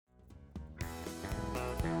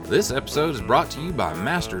This episode is brought to you by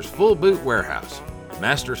Masters Full Boot Warehouse.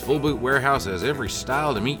 Masters Full Boot Warehouse has every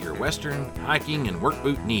style to meet your Western, hiking, and work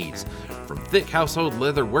boot needs. From thick household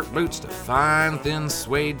leather work boots to fine, thin,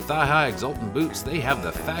 suede, thigh-high exultant boots, they have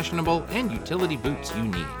the fashionable and utility boots you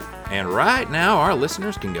need. And right now, our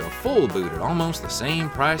listeners can get a full boot at almost the same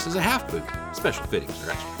price as a half boot. Special fittings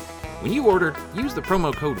are extra. When you order, use the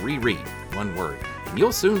promo code REREAD, one word, and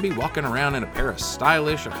you'll soon be walking around in a pair of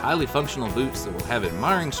stylish and highly functional boots that will have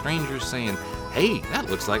admiring strangers saying, "Hey, that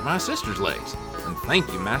looks like my sister's legs." And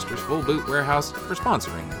thank you, Masters Full Boot Warehouse, for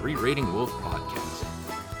sponsoring the Re-Rating Wolf podcast.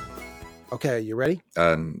 Okay, you ready?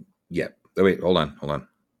 Yeah. Oh, wait, hold on.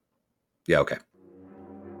 Yeah, okay.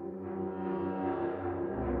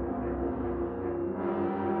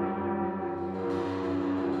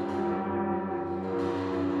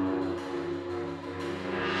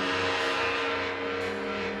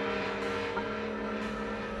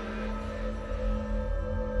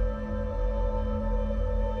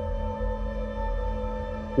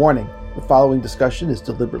 Warning, the following discussion is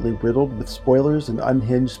deliberately riddled with spoilers and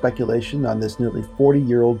unhinged speculation on this nearly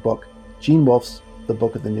 40-year-old book, Gene Wolfe's The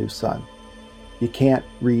Book of the New Sun. You can't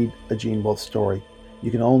read a Gene Wolfe story. You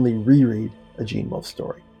can only reread a Gene Wolfe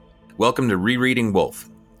story. Welcome to Rereading Wolf.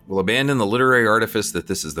 We'll abandon the literary artifice that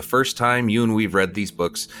this is the first time you and we've read these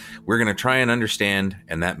books. We're going to try and understand,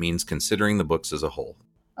 and that means considering the books as a whole.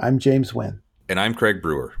 I'm James Wynn. And I'm Craig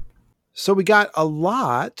Brewer. So we got a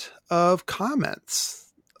lot of comments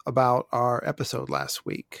about our episode last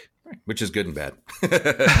week. Which is good and bad.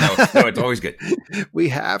 No, it's always good. We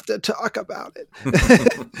have to talk about it.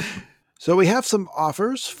 So we have some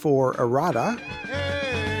offers for errata.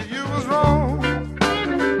 Hey, you was wrong.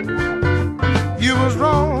 You was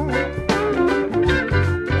wrong.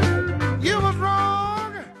 You was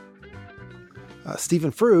wrong.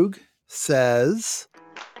 Stephen Frug says,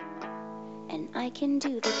 and I can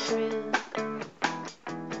do the Frug.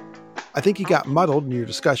 I think you got muddled in your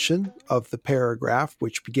discussion of the paragraph,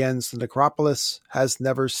 which begins, "The necropolis has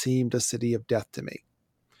never seemed a city of death to me."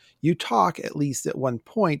 You talk, at least at one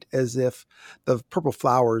point, as if the purple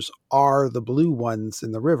flowers are the blue ones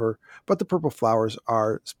in the river, but the purple flowers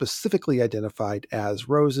are specifically identified as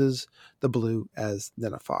roses, the blue as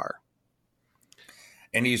Nennefer.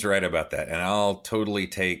 And he's right about that. And I'll totally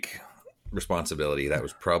take responsibility. That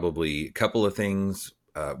was probably a couple of things.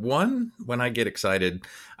 One, when I get excited,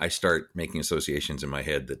 I start making associations in my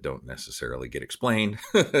head that don't necessarily get explained.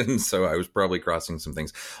 And so I was probably crossing some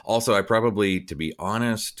things. Also, I probably, to be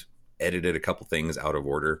honest, edited a couple things out of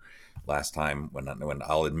order last time when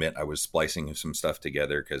I'll admit I was splicing some stuff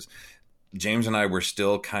together because James and I were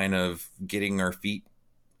still kind of getting our feet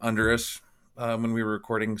under us when we were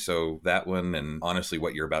recording. So that one, and honestly,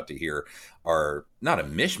 what you're about to hear are not a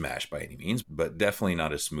mishmash by any means, but definitely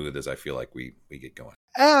not as smooth as I feel like we get going.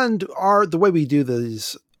 And the way we do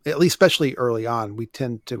these, at least especially early on, we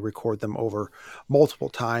tend to record them over multiple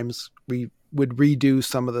times. We would redo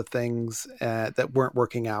some of the things that weren't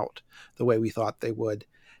working out the way we thought they would.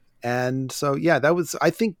 And so, yeah, I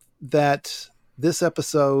think that this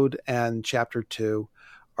episode and chapter 2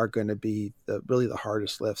 are going to be really the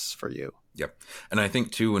hardest lifts for you. Yep. And I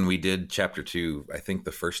think too, when we did chapter 2, I think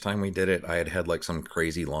the first time we did it, I had like some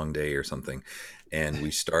crazy long day or something. And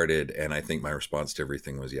we started, and I think my response to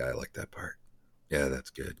everything was, "Yeah, I like that part. Yeah, that's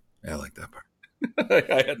good. Yeah, I like that part."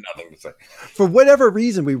 I had nothing to say. For whatever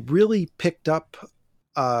reason, we really picked up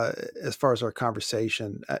as far as our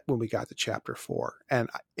conversation when we got to chapter 4. And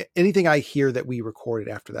anything I hear that we recorded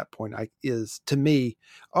after that point is to me,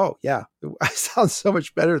 oh yeah, I sound so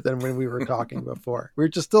much better than when we were talking before.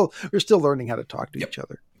 We're still learning how to talk to each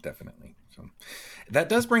other. Definitely. So that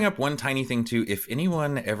does bring up one tiny thing too. If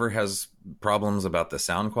anyone ever has problems about the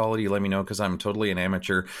sound quality, let me know, because I'm totally an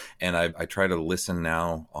amateur and I try to listen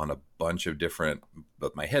now on a bunch of different,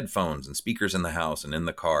 both my headphones and speakers in the house and in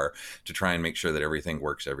the car to try and make sure that everything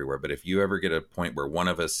works everywhere. But if you ever get a point where one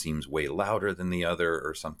of us seems way louder than the other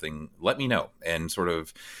or something, let me know, and sort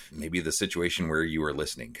of maybe the situation where you are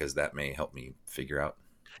listening, because that may help me figure out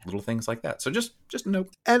little things like that. So just note.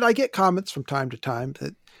 And I get comments from time to time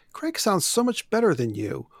that Craig sounds so much better than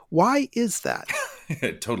you. Why is that?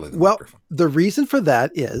 Totally. The reason for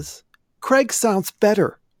that is Craig sounds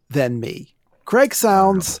better than me. Craig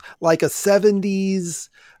sounds like a 70s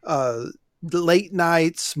late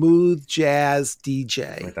night smooth jazz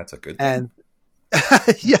DJ. Wait, that's a good thing. And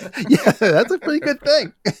yeah, that's a pretty good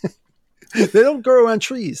thing. They don't grow on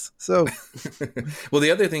trees. So, well,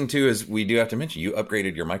 the other thing too is we do have to mention you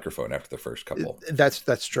upgraded your microphone after the first couple. That's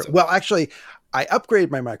true. So, well, actually, I upgraded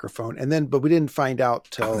my microphone, but we didn't find out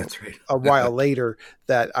till a while later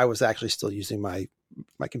that I was actually still using my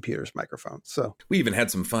my computer's microphone. So We even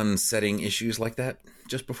had some fun setting issues like that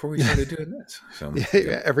just before we started doing this. So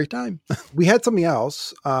yeah, every time. We had something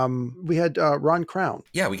else. We had Ron Crown.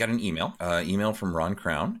 yeah, we got an email from Ron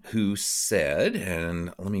Crown, who said,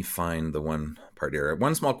 and let me find the one part here,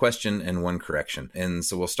 one small question and one correction. And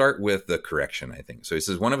so we'll start with the correction, I think. So he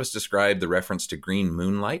says, one of us described the reference to green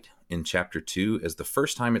moonlight in chapter 2 as the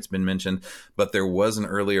first time it's been mentioned, but there was an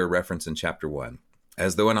earlier reference in chapter 1.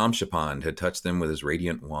 As though an Amshapand had touched them with his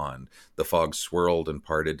radiant wand, the fog swirled and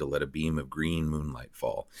parted to let a beam of green moonlight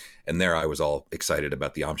fall. And there I was all excited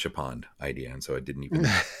about the Amshapand idea, and so I didn't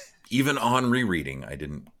even on rereading, I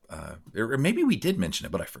didn't, or maybe we did mention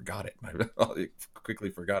it, but I forgot it. I quickly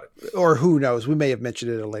forgot it. Or who knows? We may have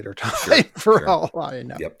mentioned it at a later time Sure. all I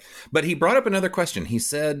know. Yep. But he brought up another question. He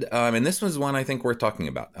said, and this was one I think worth talking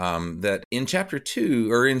about, that in chapter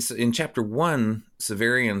 2, or in chapter 1,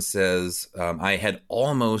 Severian says, I had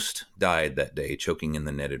almost died that day, choking in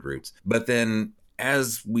the netted roots. But then,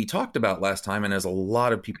 as we talked about last time, and as a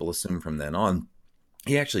lot of people assume from then on,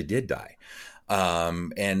 he actually did die.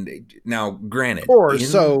 And now, granted,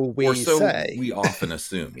 so we often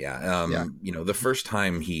assume, the first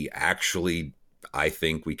time he actually, I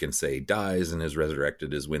think we can say, dies and is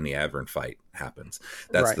resurrected is when the Avern fight happens.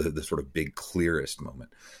 That's right. the sort of big, clearest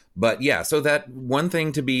moment. But yeah, so that one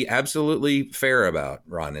thing to be absolutely fair about,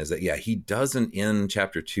 Ron, is that, he doesn't in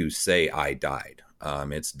chapter 2 say I died.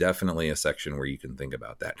 It's definitely a section where you can think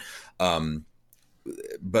about that.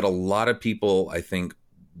 But a lot of people, I think,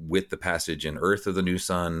 with the passage in Earth of the New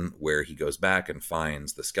Sun, where he goes back and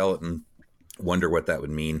finds the skeleton, wonder what that would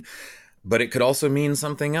mean. But it could also mean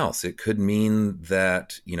something else. It could mean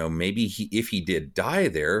that, maybe if he did die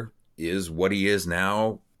there, is what he is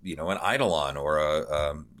now, an Eidolon or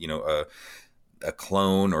a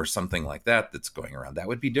clone or something like that that's going around. That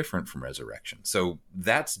would be different from resurrection. So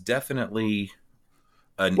that's definitely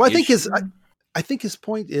an issue. I think his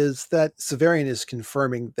point is that Severian is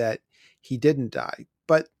confirming that he didn't die.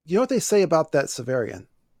 But you know what they say about that Severian?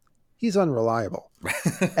 He's unreliable.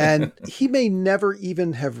 And he may never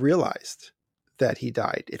even have realized that he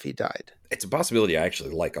died if he died. It's a possibility I actually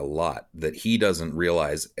like a lot, that he doesn't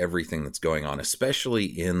realize everything that's going on, especially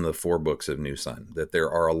in the 4 books of New Sun, that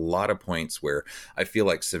there are a lot of points where I feel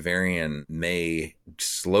like Severian may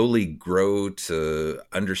slowly grow to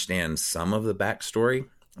understand some of the backstory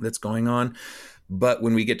that's going on. But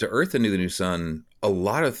when we get to Earth and the New Sun, a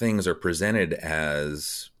lot of things are presented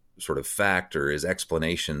as sort of fact or as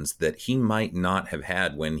explanations that he might not have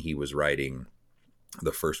had when he was writing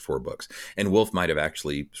the first 4 books. And Wolfe might have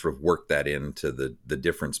actually sort of worked that into the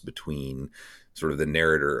difference between sort of the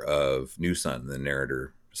narrator of New Sun, the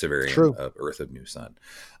narrator Severian of Earth of New Sun.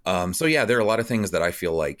 So yeah, there are a lot of things that I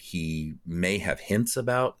feel like he may have hints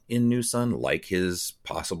about in New Sun, like his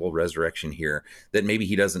possible resurrection here, that maybe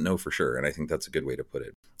he doesn't know for sure. And I think that's a good way to put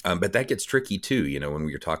it. But that gets tricky too, when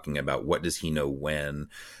we're talking about what does he know when,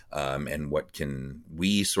 and what can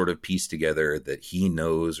we sort of piece together that he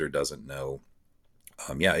knows or doesn't know.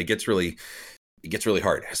 It gets really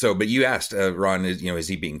hard. So, but you asked, Ron, is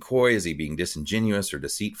he being coy? Is he being disingenuous or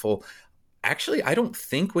deceitful? Actually, I don't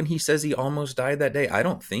think when he says he almost died that day, I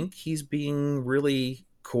don't think he's being really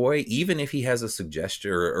coy, even if he has a suggestion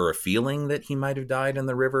or a feeling that he might have died in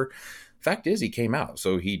the river. Fact is, he came out.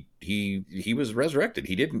 So he was resurrected.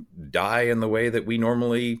 He didn't die in the way that we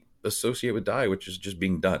normally associate with die, which is just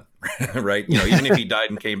being done, right? Even if he died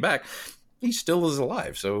and came back, he still is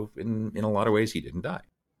alive. So in a lot of ways, he didn't die.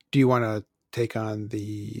 Do you want to take on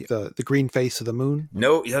the green face of the moon?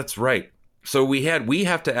 No, that's right. So we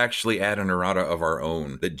have to actually add an errata of our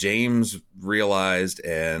own that James realized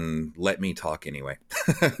and let me talk anyway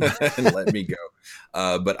and let me go.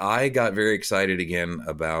 But I got very excited again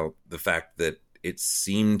about the fact that it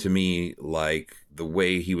seemed to me like the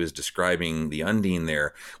way he was describing the Undine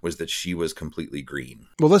there was that she was completely green.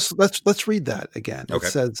 Well, let's read that again. Okay. It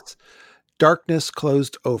says, "Darkness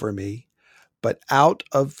closed over me, but out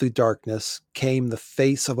of the darkness came the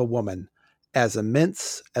face of a woman, as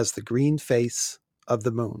immense as the green face of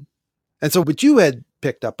the moon." And so what you had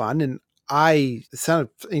picked up on, and it sounded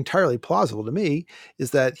entirely plausible to me,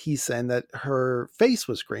 is that he's saying that her face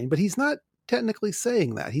was green, but he's not technically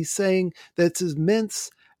saying that. He's saying that it's as immense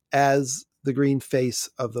as the green face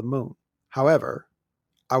of the moon. However,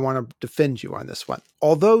 I want to defend you on this one.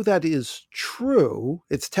 Although that is true,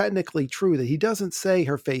 it's technically true that he doesn't say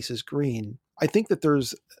her face is green. I think that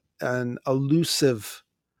there's an elusive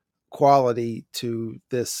quality to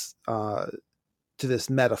this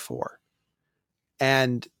metaphor.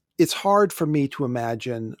 And it's hard for me to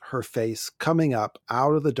imagine her face coming up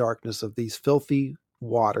out of the darkness of these filthy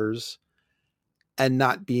waters, and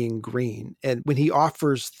not being green. And when he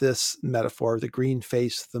offers this metaphor, the green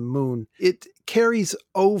face, the moon, it carries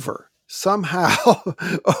over somehow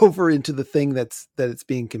over into the thing that it's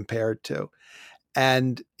being compared to.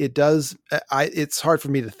 And it does, it's hard for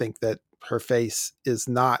me to think that her face is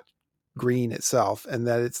not green itself and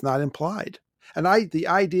that it's not implied. And the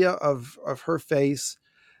idea of her face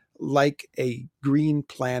like a green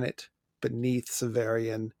planet beneath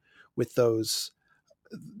Severian with those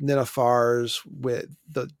Ninevars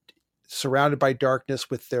surrounded by darkness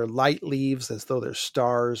with their light leaves as though there's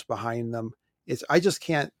stars behind them. I just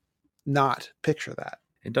can't not picture that.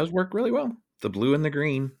 It does work really well. The blue and the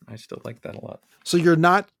green. I still like that a lot. So you're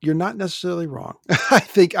not necessarily wrong. I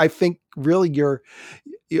think really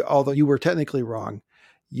although you were technically wrong,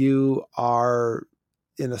 you are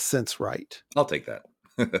in a sense right. I'll take that.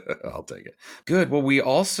 I'll take it. Good. Well, we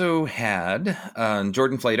also had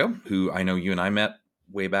Jordan Flato, who I know you and I met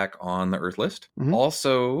way back on the Earth List,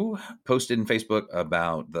 also posted in Facebook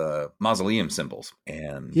about the mausoleum symbols.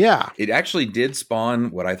 And it actually did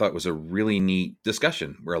spawn what I thought was a really neat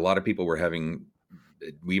discussion where a lot of people were having,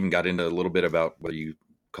 we even got into a little bit about whether you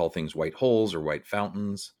call things white holes or white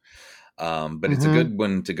fountains. But it's a good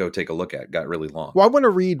one to go take a look at. Got really long. Well, I want to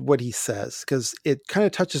read what he says because it kind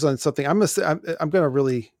of touches on something. I'm going to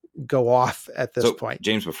really go off at this point.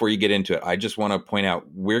 James, before you get into it, I just want to point out,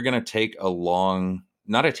 we're going to take a long,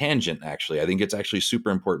 not a tangent, actually. I think it's actually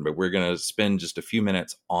super important, but we're going to spend just a few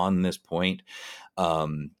minutes on this point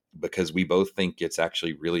because we both think it's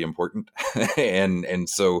actually really important. and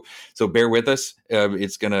so bear with us.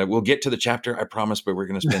 We'll get to the chapter, I promise, but we're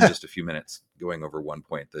going to spend just a few minutes going over one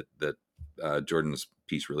point that Jordan's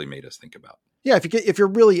piece really made us think about. Yeah. If you're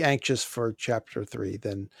really anxious for chapter 3,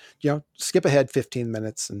 then, skip ahead 15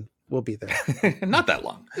 minutes and we'll be there. Not that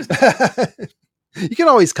long. You can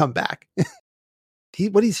always come back.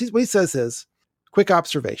 What he says is, quick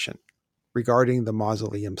observation regarding the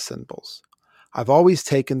mausoleum symbols. I've always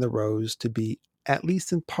taken the rose to be, at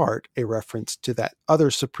least in part, a reference to that other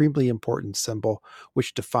supremely important symbol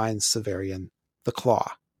which defines Severian, the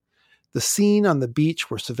claw. The scene on the beach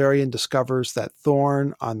where Severian discovers that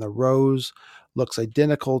thorn on the rose looks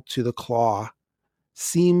identical to the claw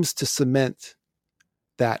seems to cement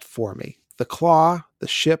that for me. The claw, the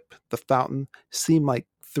ship, the fountain seem like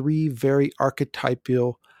 3 very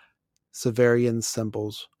archetypal Severian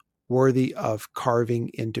symbols worthy of carving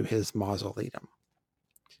into his mausoleum.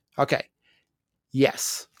 Okay.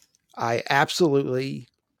 Yes, I absolutely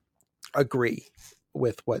agree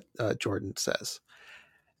with what Jordan says.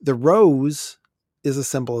 The rose is a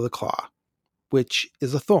symbol of the claw, which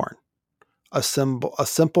is a thorn, a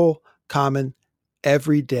simple, common,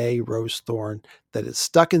 everyday rose thorn that is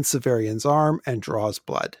stuck in Severian's arm and draws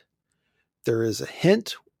blood. There is a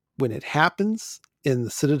hint when it happens in the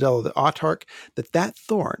citadel of the autarch that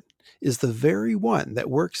thorn is the very one that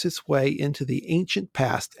works its way into the ancient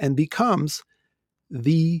past and becomes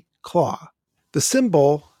the claw. The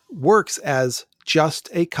symbol works as just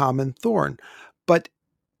a common thorn, but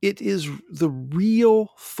it is the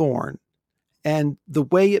real thorn, and the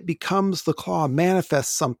way it becomes the claw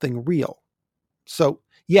manifests something real. So,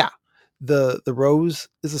 yeah, the rose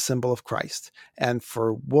is a symbol of Christ. And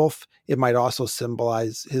for Wolfe, it might also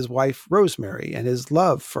symbolize his wife, Rosemary, and his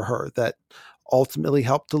love for her that ultimately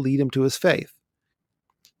helped to lead him to his faith.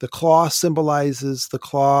 The claw symbolizes the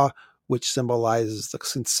claw, which symbolizes the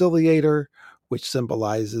conciliator, which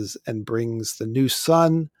symbolizes and brings the new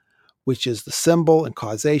sun, which is the symbol and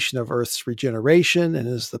causation of Earth's regeneration and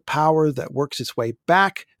is the power that works its way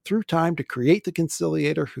back through time to create the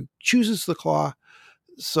conciliator who chooses the claw.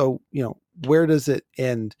 So, where does it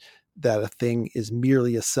end that a thing is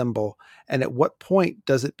merely a symbol? And at what point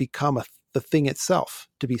does it become the thing itself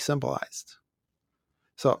to be symbolized?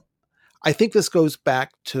 So I think this goes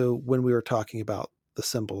back to when we were talking about the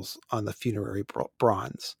symbols on the funerary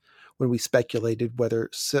bronze, when we speculated whether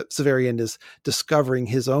Severian is discovering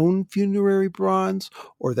his own funerary bronze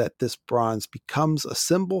or that this bronze becomes a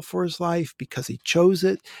symbol for his life because he chose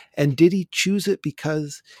it. And did he choose it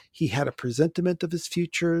because he had a presentiment of his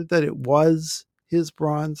future that it was his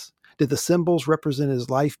bronze? Did the symbols represent his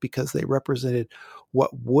life because they represented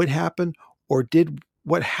what would happen, or did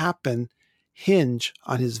what happened hinge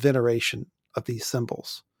on his veneration of these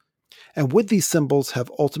symbols? And would these symbols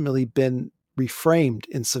have ultimately been reframed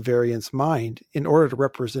in Severian's mind in order to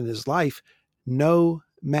represent his life, no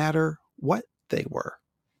matter what they were?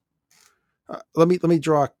 Let me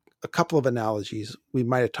draw a couple of analogies we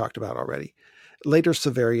might have talked about already. Later,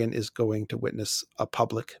 Severian is going to witness a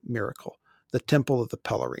public miracle. The Temple of the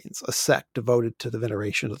Pellerines, a sect devoted to the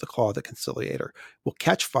veneration of the Claw of the Conciliator, will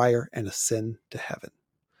catch fire and ascend to heaven.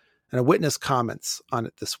 And a witness comments on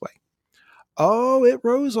it this way. "Oh, it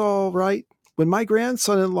rose all right. When my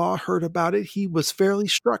grandson-in-law heard about it, he was fairly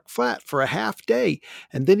struck flat for a half day,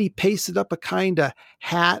 and then he pasted up a kind of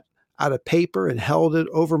hat out of paper and held it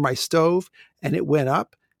over my stove, and it went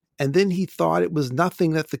up, and then he thought it was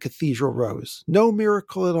nothing that the cathedral rose. No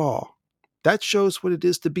miracle at all. That shows what it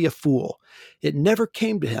is to be a fool. It never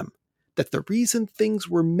came to him that the reason things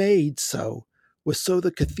were made so was so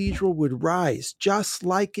the cathedral would rise just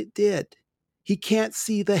like it did. He can't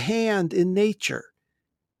see the hand in nature."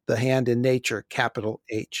 The hand in nature, capital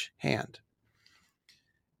H, hand.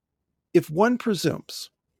 If one presumes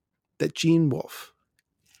that Gene Wolfe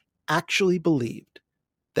actually believed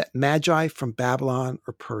that Magi from Babylon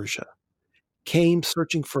or Persia came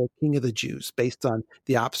searching for a king of the Jews based on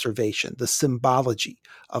the observation, the symbology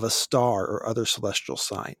of a star or other celestial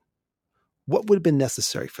sign, what would have been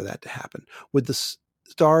necessary for that to happen? Would the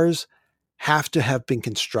stars have to have been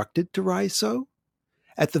constructed to rise so?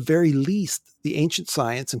 At the very least, the ancient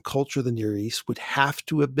science and culture of the Near East would have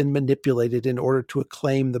to have been manipulated in order to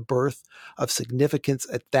acclaim the birth of significance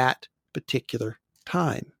at that particular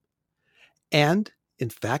time. And, in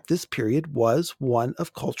fact, this period was one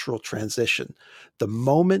of cultural transition, the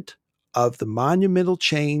moment of the monumental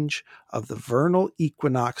change of the vernal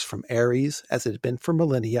equinox from Aries, as it had been for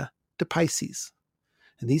millennia, to Pisces.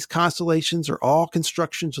 And these constellations are all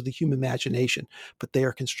constructions of the human imagination, but they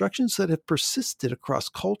are constructions that have persisted across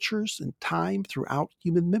cultures and time throughout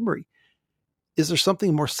human memory. Is there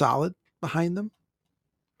something more solid behind them?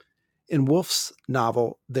 In Wolfe's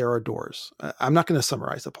novel, There Are Doors, I'm not going to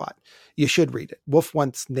summarize the plot. You should read it. Wolfe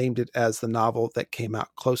once named it as the novel that came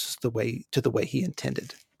out closest to the way he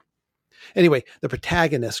intended. Anyway, the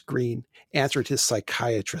protagonist, Green, answered his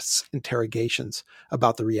psychiatrist's interrogations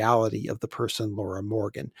about the reality of the person Laura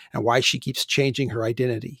Morgan and why she keeps changing her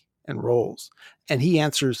identity and roles. And he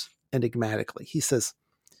answers enigmatically. He says,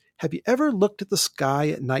 "Have you ever looked at the sky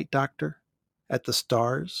at night, Doctor? At the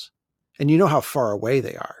stars? And you know how far away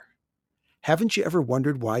they are. Haven't you ever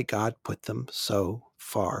wondered why God put them so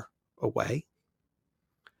far away?"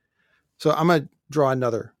 So I'm going to draw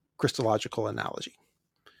another Christological analogy.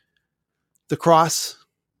 The cross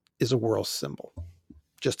is a world symbol,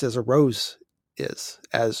 just as a rose is,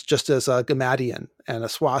 just as a Gamadian and a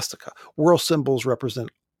swastika. World symbols represent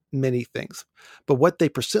many things, but what they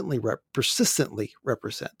persistently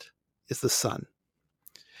represent is the sun.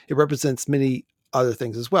 It represents many other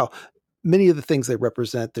things as well. Many of the things they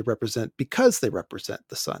represent because they represent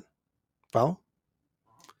the sun. Well,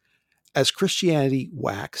 as Christianity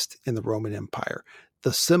waxed in the Roman Empire,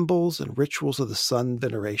 the symbols and rituals of the sun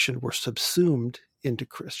veneration were subsumed into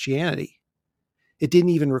Christianity. It didn't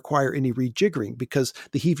even require any rejiggering because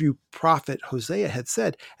the Hebrew prophet Hosea had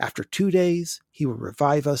said, after 2 days, he will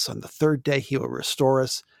revive us. On the third day, he will restore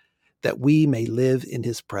us, that we may live in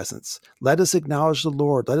his presence. Let us acknowledge the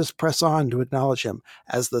Lord. Let us press on to acknowledge him.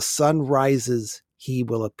 As the sun rises, he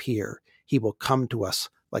will appear. He will come to us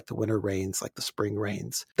like the winter rains, like the spring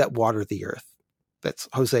rains that water the earth. That's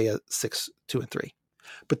Hosea 6:2-3.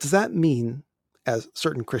 But does that mean, as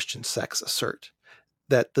certain Christian sects assert,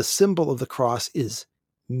 that the symbol of the cross is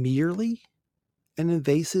merely an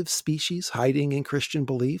invasive species hiding in Christian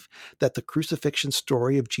belief, that the crucifixion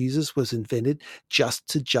story of Jesus was invented just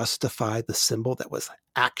to justify the symbol that was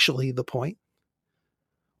actually the point?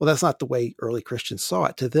 Well, that's not the way early Christians saw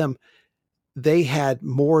it. To them, they had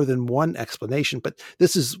more than one explanation, but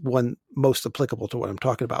this is one most applicable to what I'm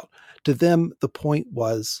talking about. To them, the point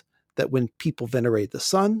was that when people venerated the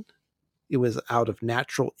sun, it was out of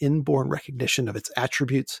natural inborn recognition of its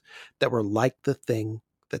attributes that were like the thing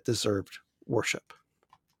that deserved worship.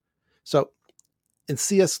 So in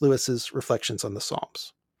C.S. Lewis's Reflections on the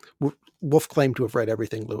Psalms, Wolfe claimed to have read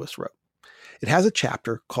everything Lewis wrote. It has a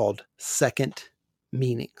chapter called Second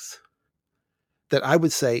Meanings that I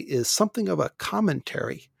would say is something of a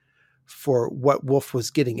commentary for what Wolfe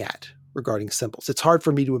was getting at regarding symbols. It's hard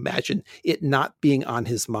for me to imagine it not being on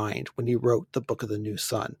his mind when he wrote the Book of the New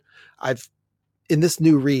Sun. In this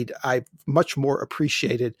new read, I've much more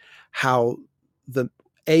appreciated how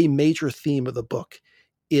a major theme of the book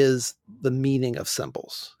is the meaning of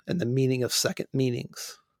symbols and the meaning of second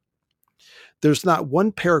meanings. There's not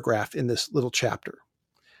one paragraph in this little chapter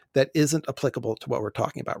that isn't applicable to what we're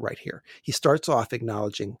talking about right here. He starts off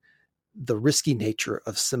acknowledging the risky nature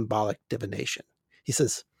of symbolic divination. He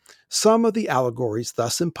says, "Some of the allegories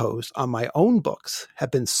thus imposed on my own books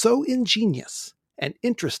have been so ingenious and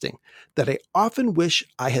interesting that I often wish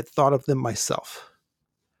I had thought of them myself.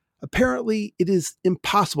 Apparently, it is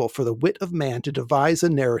impossible for the wit of man to devise a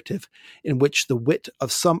narrative in which the wit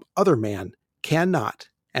of some other man cannot,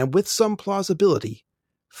 and with some plausibility,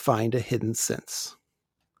 find a hidden sense.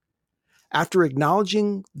 After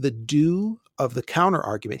acknowledging the do of the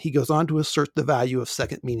counter-argument, he goes on to assert the value of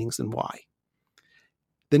second meanings and why.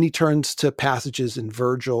 Then he turns to passages in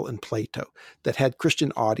Virgil and Plato that had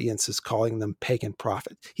Christian audiences calling them pagan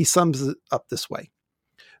prophet. He sums it up this way.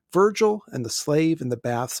 Virgil and the slave in the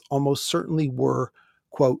baths almost certainly were,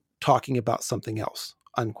 quote, talking about something else,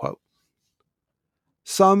 unquote.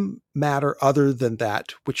 Some matter other than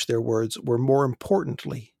that which their words were more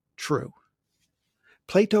importantly true.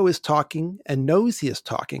 Plato is talking and knows he is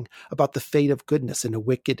talking about the fate of goodness in a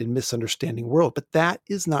wicked and misunderstanding world, but that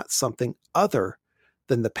is not something other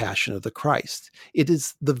than the passion of the Christ. It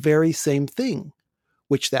is the very same thing,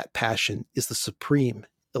 which that passion is the supreme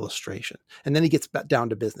illustration. And then he gets back down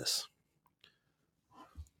to business.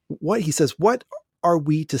 He says, what are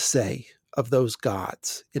we to say of those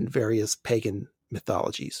gods in various pagan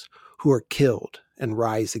mythologies who are killed and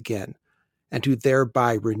rise again, and who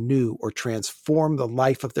thereby renew or transform the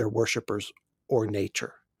life of their worshipers or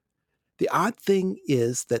nature? The odd thing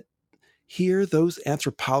is that here those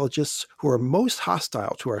anthropologists who are most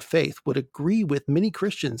hostile to our faith would agree with many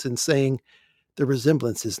Christians in saying the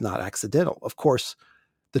resemblance is not accidental. Of course,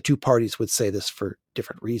 the two parties would say this for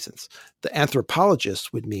different reasons. The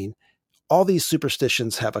anthropologists would mean all these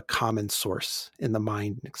superstitions have a common source in the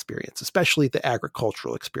mind and experience, especially the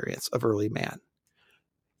agricultural experience of early man.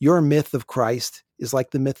 Your myth of Christ is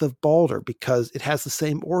like the myth of Balder because it has the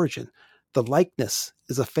same origin. The likeness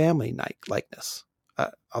is a family likeness.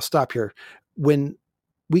 I'll stop here. When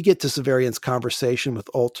we get to Severian's conversation with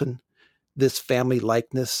Ulton, this family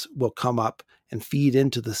likeness will come up and feed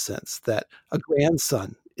into the sense that a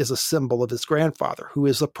grandson is a symbol of his grandfather, who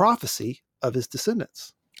is a prophecy of his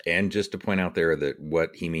descendants. And just to point out there that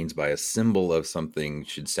what he means by a symbol of something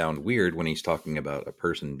should sound weird when he's talking about a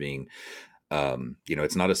person being,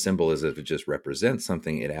 it's not a symbol as if it just represents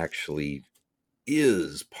something. It actually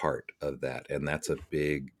is part of that. And that's a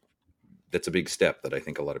big step that I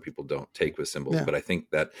think a lot of people don't take with symbols. Yeah. But I think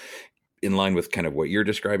that in line with kind of what you're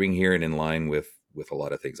describing here and in line with a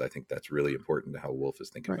lot of things, I think that's really important to how Wolfe is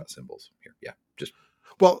thinking about symbols here. Yeah.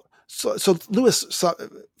 Well, so Lewis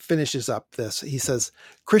finishes up this. He says,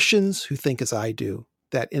 Christians who think as I do,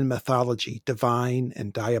 that in mythology, divine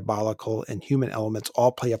and diabolical and human elements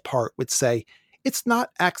all play a part, would say, it's not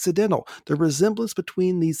accidental. The resemblance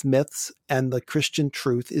between these myths and the Christian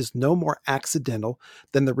truth is no more accidental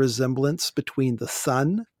than the resemblance between the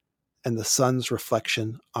sun and the sun's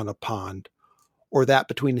reflection on a pond, or that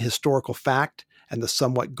between historical fact and the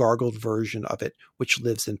somewhat gargled version of it which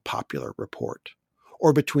lives in popular report,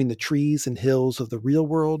 or between the trees and hills of the real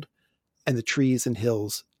world and the trees and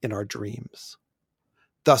hills in our dreams.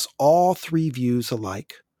 Thus, all three views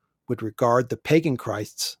alike would regard the pagan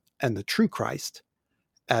Christs and the true Christ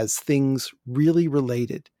as things really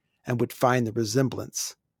related and would find the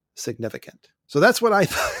resemblance significant. So that's what I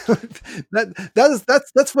thought.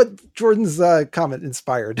 That's what Jordan's comment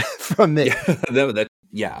inspired from me.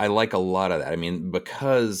 Yeah, I like a lot of that. I mean,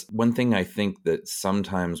 because one thing I think that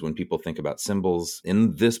sometimes when people think about symbols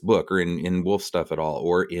in this book or in Wolfe stuff at all,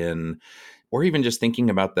 or even just thinking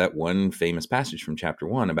about that one famous passage from chapter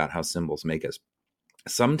 1 about how symbols make us,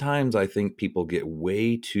 sometimes I think people get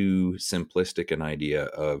way too simplistic an idea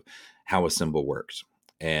of how a symbol works.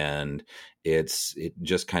 And it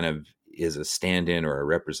just kind of is a stand-in or a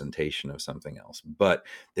representation of something else. But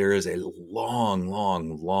there is a long,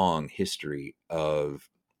 long, long history of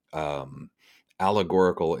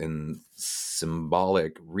allegorical and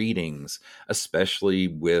symbolic readings, especially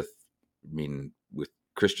with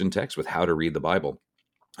Christian texts, with how to read the Bible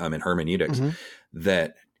and hermeneutics,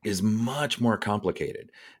 that is much more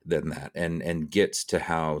complicated than that, and gets to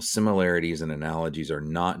how similarities and analogies are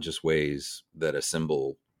not just ways that a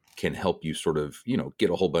symbol can help you sort of, get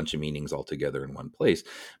a whole bunch of meanings all together in one place,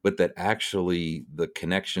 but that actually the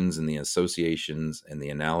connections and the associations and the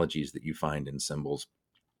analogies that you find in symbols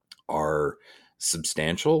are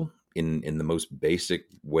substantial in the most basic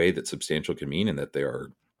way that substantial can mean, and that they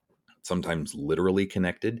are sometimes literally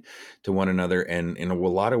connected to one another. And in a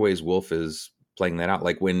lot of ways, Wolfe is playing that out.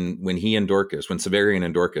 Like when he and Dorcas, when Severian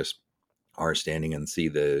and Dorcas are standing and see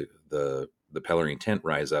the Pellerine tent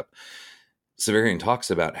rise up, Severian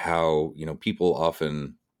talks about how, people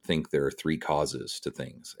often think there are three causes to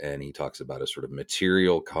things. And he talks about a sort of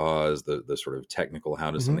material cause, the sort of technical,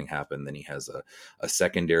 how does something happen? Then he has a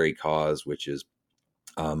secondary cause, which is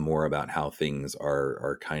more about how things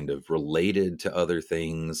are kind of related to other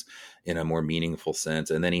things in a more meaningful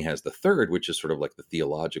sense. And then he has the third, which is sort of like the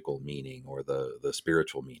theological meaning or the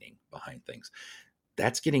spiritual meaning behind things.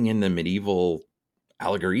 That's getting into medieval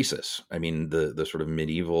allegoresis. I mean, the sort of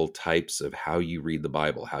medieval types of how you read the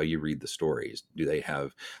Bible, how you read the stories. Do they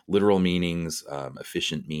have literal meanings,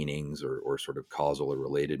 efficient meanings, or sort of causal or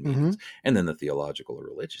related meanings, and then the theological or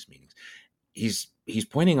religious meanings? He's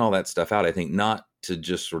pointing all that stuff out, I think, not to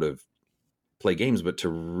just sort of play games, but to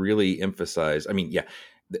really emphasize. I mean, yeah,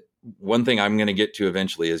 one thing I'm going to get to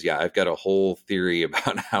eventually is, I've got a whole theory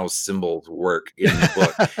about how symbols work in the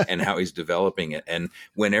book and how he's developing it. And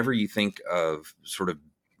whenever you think of sort of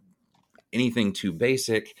anything too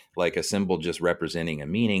basic, like a symbol just representing a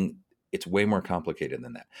meaning, it's way more complicated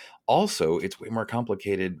than that. Also, it's way more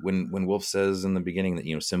complicated when Wolfe says in the beginning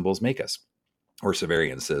that, symbols make us, or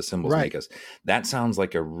Severian says symbols make us. That sounds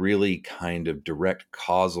like a really kind of direct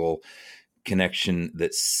causal connection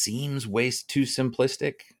that seems way too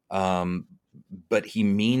simplistic. But he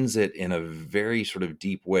means it in a very sort of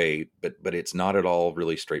deep way, but it's not at all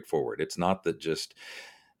really straightforward. It's not that just,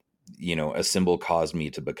 a symbol caused me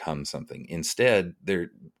to become something. Instead,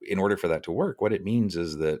 in order for that to work, what it means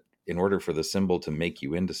is that in order for the symbol to make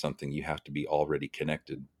you into something, you have to be already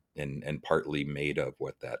connected and partly made of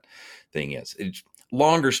what that thing is. It's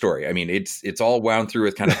longer story. I mean, it's all wound through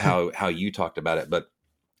with kind of how you talked about it, but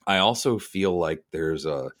I also feel like there's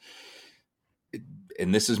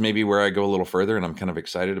and this is maybe where I go a little further, and I'm kind of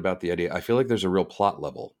excited about the idea. I feel like there's a real plot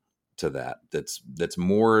level to that's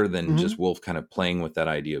more than just Wolfe kind of playing with that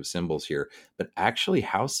idea of symbols here, but actually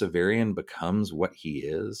how Severian becomes what he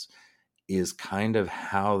is kind of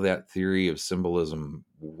how that theory of symbolism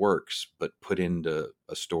works, but put into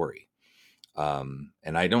a story.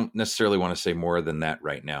 And I don't necessarily want to say more than that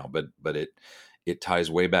right now, but it ties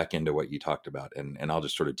way back into what you talked about. And I'll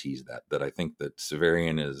just sort of tease that I think that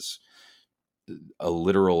Severian is a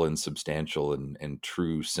literal and substantial and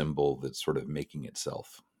true symbol that's sort of making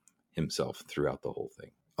himself throughout the whole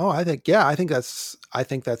thing. Oh, I think that's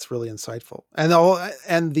really insightful.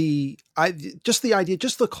 And the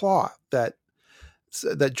claw that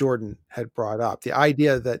Jordan had brought up, the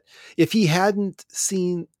idea that if he hadn't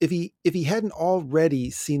already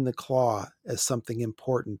seen the claw as something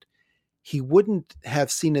important, he wouldn't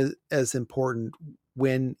have seen it as important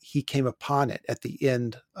when he came upon it at the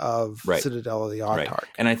end of Citadel of the Autarch. Right.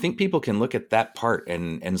 And I think people can look at that part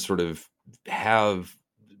and sort of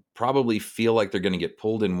probably feel like they're going to get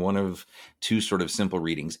pulled in one of two sort of simple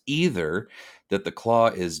readings. Either that the claw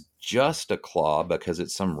is just a claw because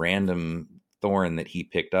it's some random thorn that he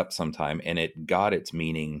picked up sometime and it got its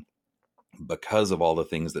meaning because of all the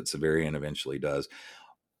things that Severian eventually does.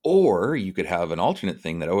 Or you could have an alternate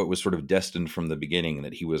thing that, it was sort of destined from the beginning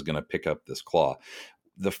that he was going to pick up this claw.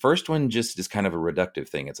 The first one just is kind of a reductive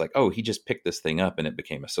thing. It's like, he just picked this thing up and it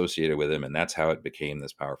became associated with him, and that's how it became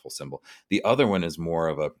this powerful symbol. The other one is more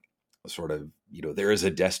of a sort of, there is a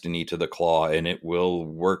destiny to the claw and it will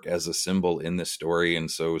work as a symbol in this story. And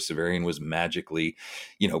so Severian was magically,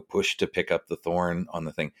 pushed to pick up the thorn on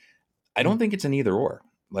the thing. I don't think it's an either or.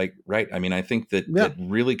 Right. I mean, I think that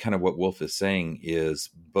really kind of what Wolfe is saying is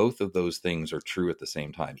both of those things are true at the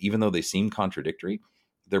same time. Even though they seem contradictory,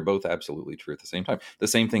 they're both absolutely true at the same time. The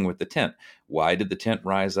same thing with the tent. Why did the tent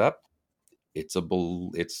rise up? It's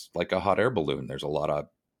like a hot air balloon. There's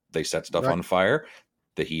they set stuff on fire.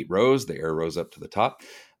 The heat rose, the air rose up to the top.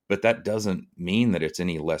 But that doesn't mean that it's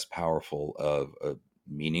any less powerful of a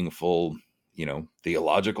meaningful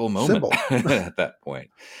theological moment at that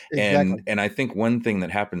point. Exactly. And I think one thing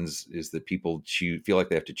that happens is that people feel like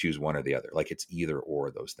they have to choose one or the other, like it's either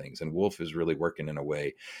or those things. And Wolfe is really working in a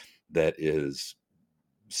way that is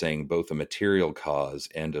saying both a material cause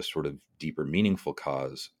and a sort of deeper meaningful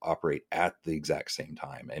cause operate at the exact same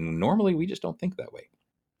time. And normally we just don't think that way.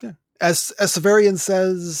 Yeah. As Severian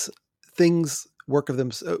says, things work on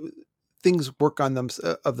themselves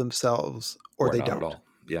or they not don't. At all.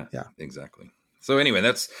 Yeah, exactly. So anyway,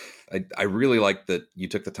 I really like that you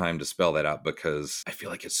took the time to spell that out because I feel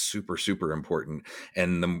like it's super, super important.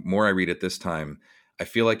 And the more I read it this time, I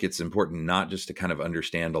feel like it's important not just to kind of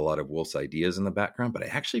understand a lot of Wolfe's ideas in the background, but I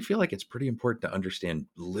actually feel like it's pretty important to understand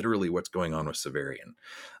literally what's going on with Severian.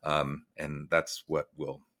 And that's what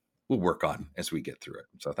we'll work on as we get through it.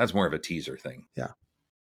 So that's more of a teaser thing. Yeah.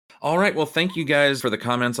 All right. Well, thank you guys for the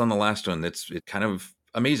comments on the last one. It's kind of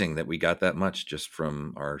amazing that we got that much just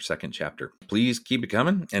from our second chapter. Please keep it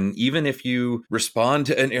coming. And even if you respond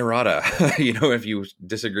to an errata, if you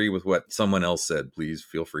disagree with what someone else said, please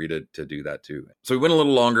feel free to do that too. So we went a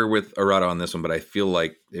little longer with errata on this one, but I feel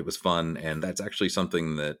like it was fun. And that's actually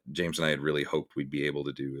something that James and I had really hoped we'd be able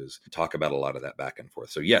to do, is talk about a lot of that back and forth.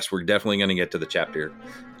 So yes, we're definitely going to get to the chapter.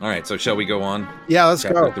 All right. So shall we go on? Yeah, let's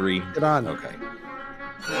go. Chapter 3. Get on. Okay.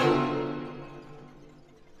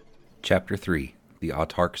 Chapter 3. The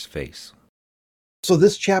Autarch's Face. So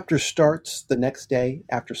this chapter starts the next day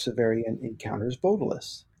after Severian encounters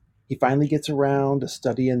Vodalus. He finally gets around to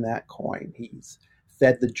studying that coin. He's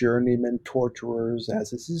fed the journeyman torturers,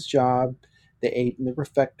 as is his job. They ate in the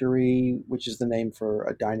refectory, which is the name for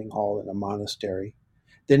a dining hall in a monastery.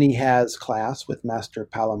 Then he has class with Master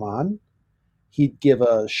Palamon. He'd give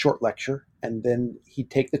a short lecture, and then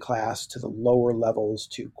he'd take the class to the lower levels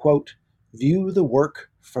to, quote, view the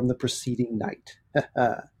work from the preceding night.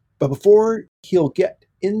 But before he'll get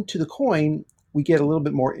into the coin, we get a little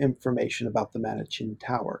bit more information about the Manachin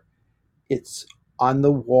Tower. It's on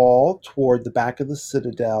the wall toward the back of the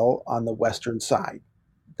citadel on the western side.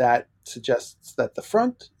 That suggests that the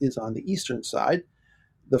front is on the eastern side,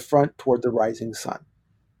 the front toward the rising sun,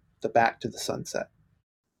 the back to the sunset.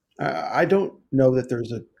 I don't know that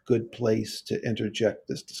there's a good place to interject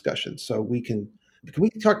this discussion. So can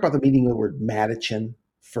we talk about the meaning of the word Manachin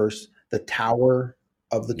first? The tower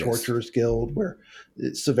of the Torturers Guild, where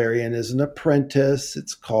Severian is an apprentice.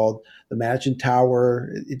 It's called the Manachin Tower.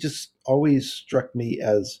 It just always struck me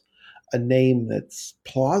as a name that's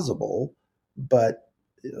plausible, but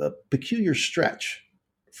a peculiar stretch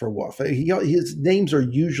for Wolfe. His names are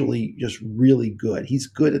usually just really good. He's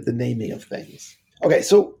good at the naming of things. Okay,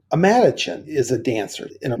 so a Manachin is a dancer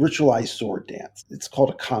in a ritualized sword dance. It's called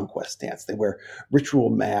a conquest dance. They wear ritual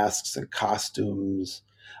masks and costumes.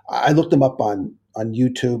 I looked them up on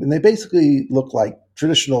YouTube, and they basically look like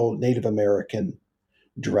traditional Native American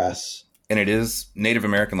dress. And it is Native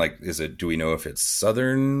American, do we know if it's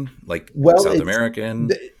Southern, South American?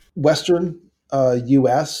 Western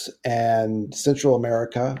U.S. and Central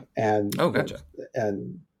America. And gotcha.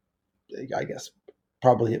 And I guess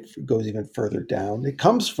probably it goes even further down. It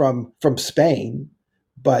comes from Spain,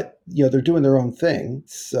 but they're doing their own thing.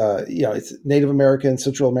 It's Native American,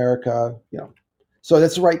 Central America. So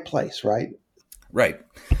that's the right place, right? Right.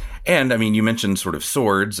 And I mean, you mentioned sort of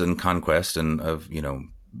swords and conquest, and of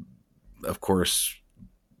course,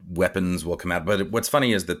 weapons will come out. But what's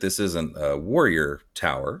funny is that this isn't a warrior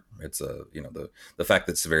tower. It's the fact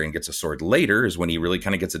that Severian gets a sword later is when he really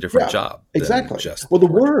kind of gets a different job. Exactly. Well, the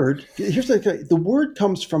word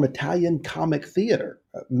comes from Italian comic theater,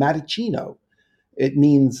 matticino. It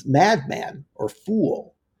means madman or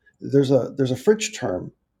fool. There's a French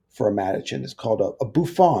term for a Manachin. It's called a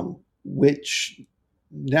bouffon, which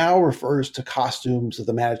now refers to costumes of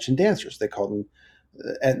the Manachin dancers. They call them,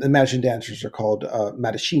 and the Manachin dancers are called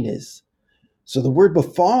matachines. So the word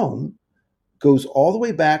bouffon goes all the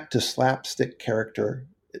way back to slapstick character,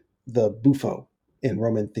 the buffo in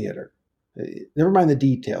Roman theater. Never mind the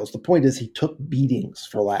details. The point is he took beatings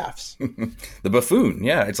for laughs. The buffoon,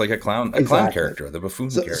 yeah, it's like a clown character, the buffoon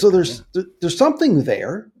character. So there's something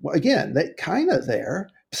there. Well, again, that kind of there.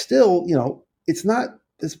 Still, it's not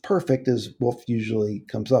as perfect as Wolfe usually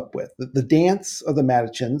comes up with. The dance of the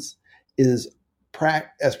Manachins is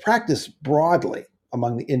as practiced broadly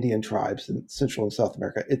among the Indian tribes in Central and South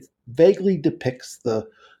America. It vaguely depicts the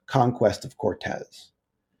conquest of Cortez.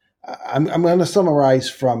 I'm going to summarize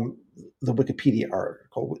from the Wikipedia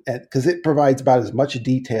article because it provides about as much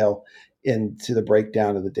detail into the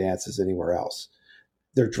breakdown of the dance as anywhere else.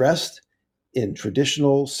 They're dressed in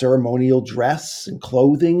traditional ceremonial dress and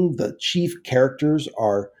clothing. The chief characters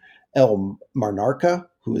are El Monarca,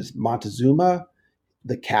 who is Montezuma.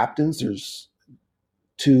 The captains, there's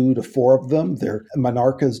 2 to 4 of them. They're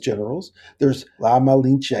Monarca's generals. There's La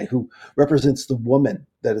Malinche, who represents the woman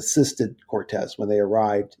that assisted Cortez when they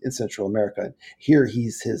arrived in Central America. Here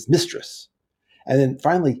he's his mistress. And then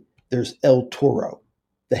finally, there's El Toro,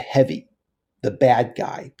 the heavy, the bad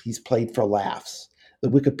guy. He's played for laughs. The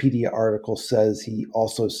Wikipedia article says he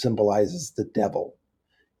also symbolizes the devil.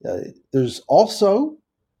 There's also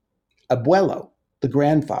Abuelo, the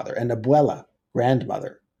grandfather, and Abuela,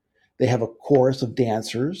 grandmother. They have a chorus of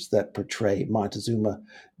dancers that portray Montezuma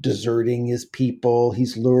deserting his people.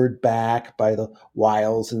 He's lured back by the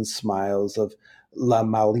wiles and smiles of La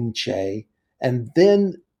Malinche. And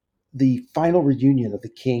then the final reunion of the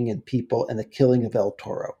king and people and the killing of El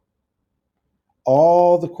Toro.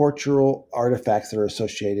 All the cultural artifacts that are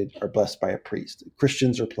associated are blessed by a priest.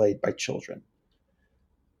 Christians are played by children.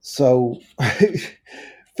 So,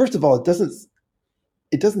 first of all, it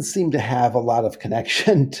doesn't seem to have a lot of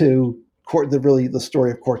connection to the story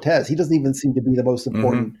of Cortez. He doesn't even seem to be the most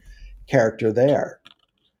important character there.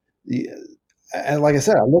 And like I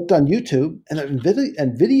said, I looked on YouTube and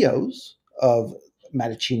videos of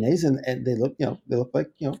Matachines, and they look like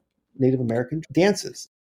Native American dances.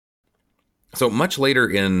 So much later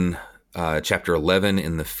in chapter 11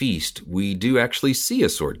 in the feast, we do actually see a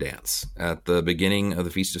sword dance at the beginning of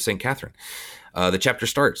the Feast of St. Catherine. The chapter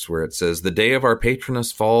starts where it says, "The day of our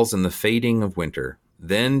patroness falls in the fading of winter.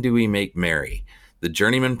 Then do we make merry. The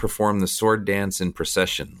journeymen perform the sword dance in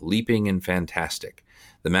procession, leaping and fantastic.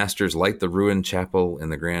 The masters light the ruined chapel in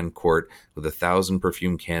the grand court with 1,000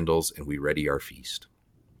 perfumed candles, and we ready our feast."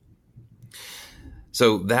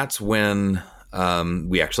 So that's when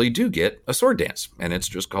we actually do get a sword dance, and it's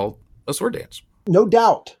just called a sword dance. No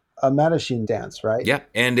doubt. A Mattachine dance, right? Yeah,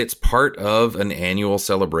 and it's part of an annual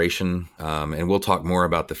celebration, and we'll talk more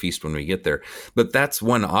about the feast when we get there. But that's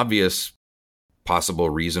one obvious possible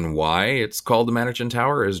reason why it's called the Mattachine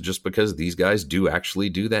Tower, is just because these guys do actually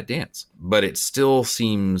do that dance. But it still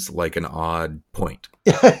seems like an odd point.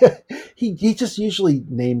 He just usually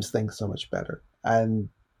names things so much better, and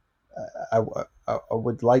I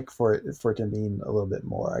would like for it to mean a little bit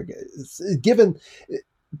more. I guess, given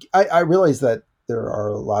I realize that there are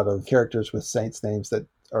a lot of characters with saints' names that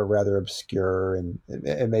are rather obscure, and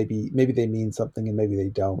maybe they mean something and maybe they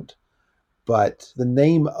don't. But the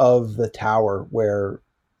name of the tower where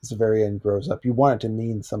Xaverian grows up, you want it to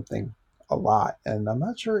mean something a lot, and I'm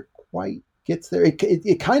not sure it quite gets there.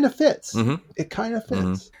 It kind of fits. Mm-hmm. It kind of fits.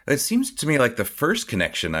 Mm-hmm. It seems to me like the first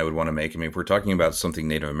connection I would want to make, I mean, if we're talking about something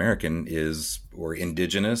Native American or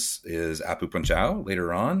indigenous, is Apu Punchau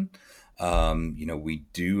later on. We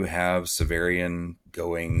do have Xaverian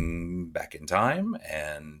going back in time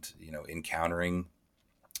and, encountering,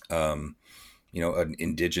 an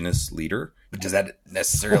indigenous leader. But does that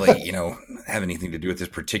necessarily, have anything to do with this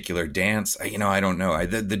particular dance? I don't know.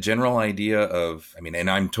 The general idea of, and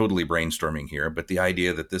I'm totally brainstorming here, but the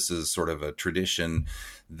idea that this is sort of a tradition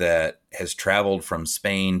that has traveled from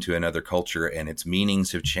Spain to another culture and its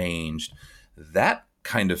meanings have changed, that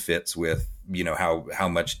kind of fits with, how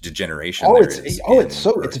much degeneration there is.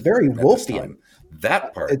 It's very Wolfian.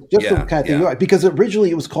 That part. It's just the kind of thing, right? Because originally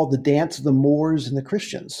it was called the Dance of the Moors and the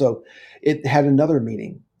Christians. So it had another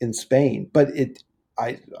meaning in Spain, but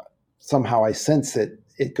I sense that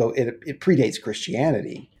it predates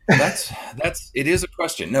Christianity. It is a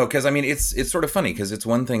question. No, because it's sort of funny, because it's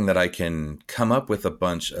one thing that I can come up with a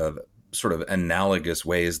bunch of sort of analogous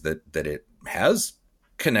ways that it has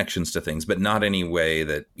connections to things, but not any way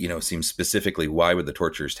that, seems specifically why would the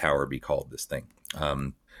Torturer's Tower be called this thing.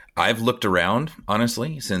 I've looked around,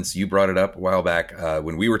 honestly, since you brought it up a while back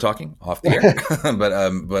when we were talking off the air.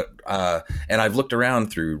 And I've looked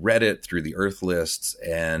around through Reddit, through the Earth lists,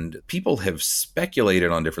 and people have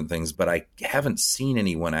speculated on different things, but I haven't seen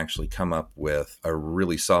anyone actually come up with a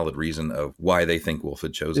really solid reason of why they think Wolf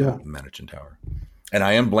had chosen the Mattachine Tower. And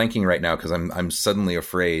I am blanking right now because I'm suddenly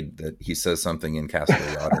afraid that he says something in Castle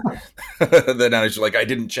Otter that I was like, I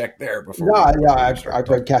didn't check there before. I've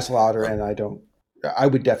read Castle Otter, and I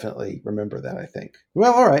would definitely remember that, I think.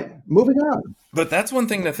 Well, all right, moving on. But that's one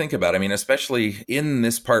thing to think about. Especially in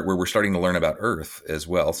this part where we're starting to learn about Earth as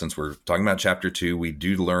well. Since we're talking about chapter 2, we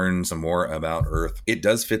do learn some more about Earth. It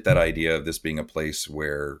does fit that idea of this being a place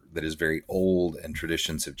that is very old and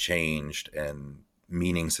traditions have changed and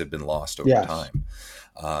meanings have been lost over time.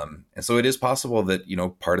 And so it is possible that,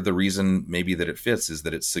 part of the reason maybe that it fits is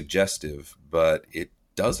that it's suggestive, but it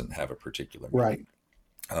doesn't have a particular meaning.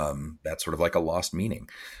 Right. That's sort of like a lost meaning,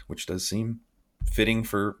 which does seem fitting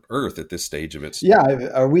for Earth at this stage of its. Yeah.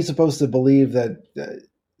 Are we supposed to believe that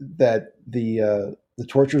the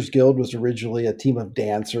Torturers Guild was originally a team of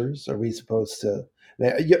dancers? Are we supposed to?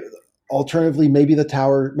 Alternatively, maybe the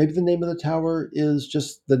name of the tower is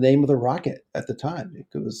just the name of the rocket at the time.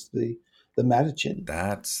 It was the Mattachine.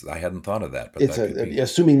 I hadn't thought of that. But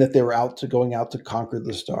assuming that they were going out to conquer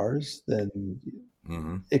the stars, then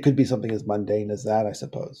it could be something as mundane as that, I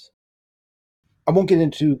suppose. I won't get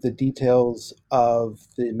into the details of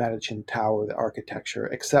the Mattachine Tower, the architecture,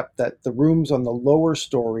 except that the rooms on the lower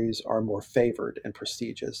stories are more favored and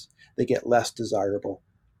prestigious. They get less desirable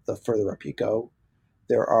the further up you go.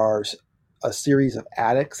 There are a series of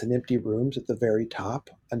attics and empty rooms at the very top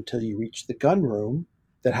until you reach the gun room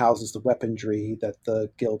that houses the weaponry that the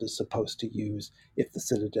guild is supposed to use if the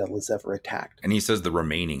citadel is ever attacked. And he says the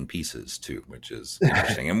remaining pieces too, which is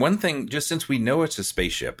interesting. And one thing, just since we know it's a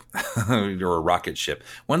spaceship or a rocket ship,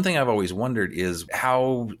 one thing I've always wondered is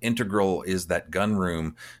how integral is that gun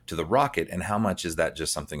room to the rocket, and how much is that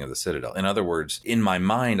just something of the citadel? In other words, in my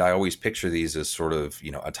mind, I always picture these as sort of,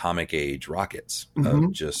 atomic age rockets,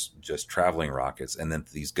 just traveling rockets, and then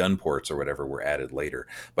these gun ports or whatever were added later.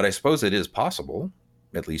 But I suppose it is possible,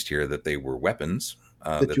 at least here, that they were weapons,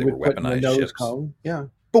 that they were weaponized ships. Cone. Yeah.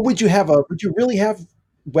 But would you really have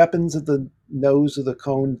weapons at the nose of the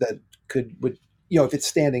cone that would if it's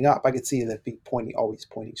standing up, I could see that be always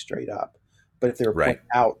pointing straight up. But if they were Right. pointing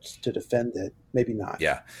out to defend it, maybe not.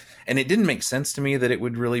 Yeah. And it didn't make sense to me that it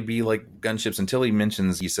would really be like gunships until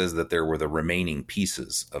he says that there were the remaining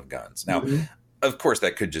pieces of guns. Now, Mhm. of course,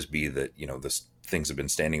 that could just be that, this things have been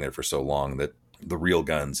standing there for so long that the real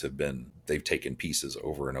guns they've taken pieces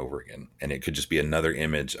over and over again. And it could just be another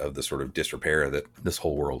image of the sort of disrepair that this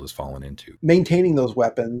whole world has fallen into. Maintaining those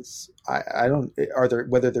weapons,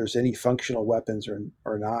 whether there's any functional weapons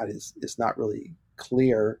or not is not really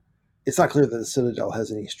clear. It's not clear that the Citadel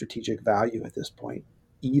has any strategic value at this point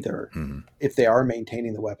either. Mm-hmm. If they are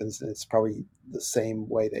maintaining the weapons, then it's probably the same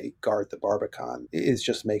way they guard the Barbican. It's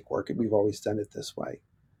just make work. We've always done it this way.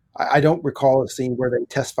 I don't recall a scene where they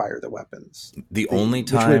test fire the weapons. The only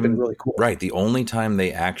which would have been time, really cool. right? The only time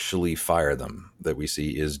they actually fire them that we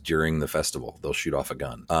see is during the festival. They'll shoot off a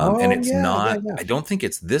gun, and it's not. Yeah. I don't think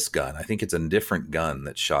it's this gun. I think it's a different gun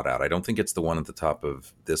that's shot out. I don't think it's the one at the top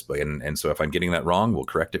of this book. And so, if I'm getting that wrong, we'll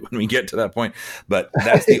correct it when we get to that point. But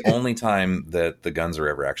that's the only time that the guns are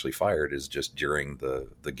ever actually fired is just during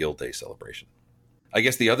the Guild Day celebration. I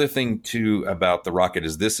guess the other thing too about the rocket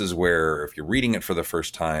is this is where, if you're reading it for the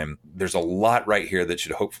first time, there's a lot right here that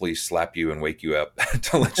should hopefully slap you and wake you up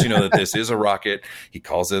to let you know that this is a rocket. He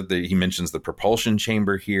mentions the propulsion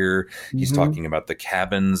chamber here. He's talking about the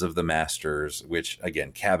cabins of the masters, which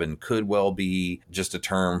again, cabin could well be just a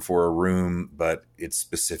term for a room, but it's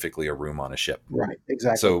specifically a room on a ship. Right,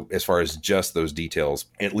 exactly. So as far as just those details,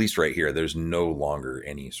 at least right here, there's no longer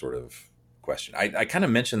any sort of question. I kind of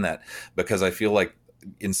mentioned that because I feel like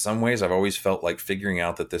in some ways I've always felt like figuring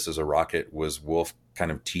out that this is a rocket was Wolfe kind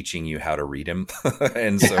of teaching you how to read him.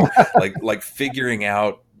 And so like figuring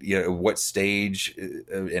out what stage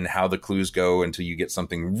and how the clues go until you get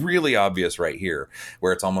something really obvious right here,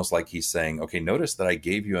 where it's almost like he's saying, okay, notice that I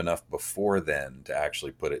gave you enough before then to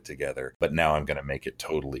actually put it together, but now I'm going to make it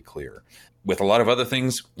totally clear. With a lot of other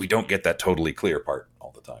things, we don't get that totally clear part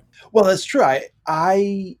all the time. Well, that's true.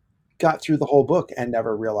 I got through the whole book and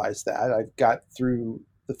never realized that. I got through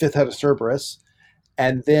the fifth head of Cerberus,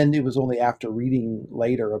 and then it was only after reading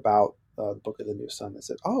later about the Book of the New Sun that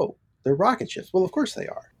said, oh, they're rocket ships. Well, of course they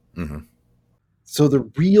are. Mm-hmm. So the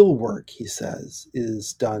real work, he says,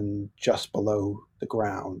 is done just below the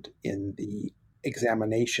ground in the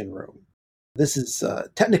examination room. This is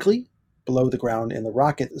technically below the ground in the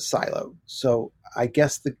rocket silo. So I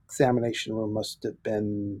guess the examination room must have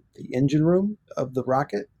been the engine room of the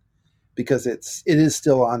rocket, because it is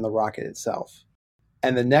still on the rocket itself.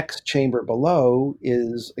 And the next chamber below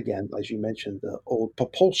is, again, as you mentioned, the old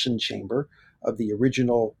propulsion chamber of the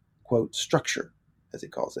original, quote, structure, as he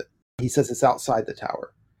calls it. He says it's outside the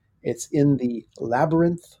tower. It's in the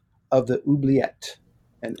labyrinth of the oubliette.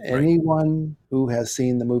 And anyone who has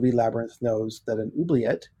seen the movie Labyrinth knows that an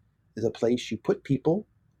oubliette is a place you put people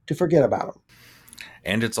to forget about them.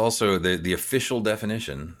 And it's also the official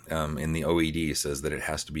definition in the OED says that it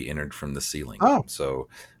has to be entered from the ceiling. Oh. So,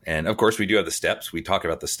 and of course we do have the steps. We talk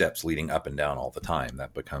about the steps leading up and down all the time.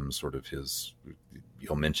 That becomes sort of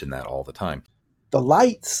he'll mention that all the time. The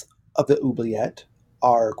lights of the oubliette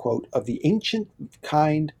are, quote, of the ancient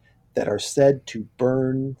kind that are said to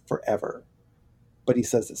burn forever. But he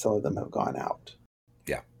says that some of them have gone out.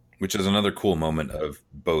 Yeah, which is another cool moment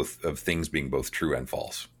of things being both true and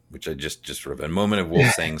false. Which I just sort of a moment of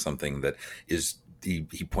Wolfe saying something that is he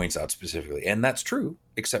points out specifically, and that's true,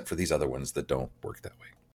 except for these other ones that don't work that way.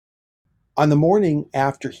 On the morning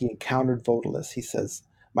after he encountered Votilis, he says,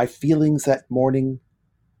 my feelings that morning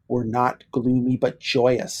were not gloomy but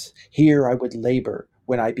joyous. Here I would labor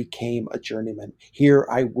when I became a journeyman. Here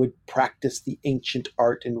I would practice the ancient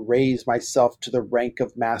art and raise myself to the rank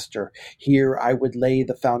of master. Here I would lay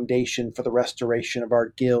the foundation for the restoration of our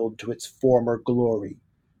guild to its former glory.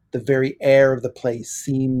 The very air of the place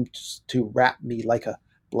seemed to wrap me like a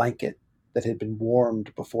blanket that had been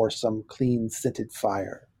warmed before some clean-scented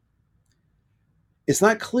fire. It's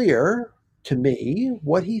not clear to me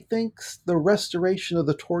what he thinks the restoration of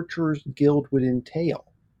the Torturers Guild would entail.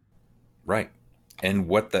 Right. And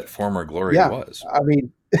what that former glory was. I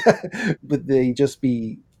mean, would they just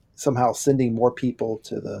be somehow sending more people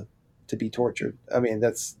to be tortured? I mean,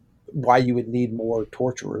 that's why you would need more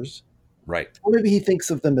torturers. Right. Or maybe he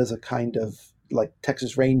thinks of them as a kind of like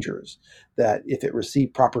Texas Rangers that if it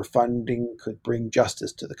received proper funding could bring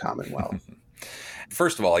justice to the Commonwealth.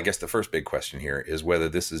 First of all, I guess the first big question here is whether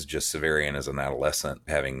this is just Severian as an adolescent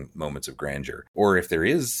having moments of grandeur, or if there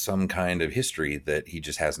is some kind of history that he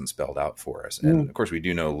just hasn't spelled out for us. And of course, we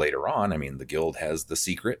do know later on, I mean, the guild has the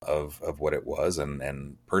secret of what it was.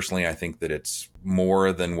 And personally, I think that it's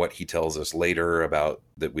more than what he tells us later about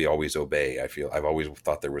that we always obey. I've always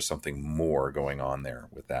thought there was something more going on there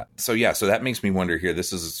with that. So yeah, so that makes me wonder here.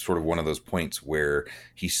 This is sort of one of those points where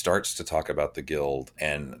he starts to talk about the guild,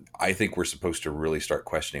 and I think we're supposed to really start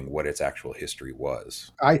questioning what its actual history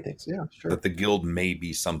was. I think so, yeah, sure. That the guild may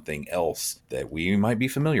be something else that we might be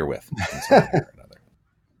familiar with in some way or another.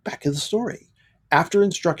 Back to the story. After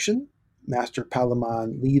instruction, Master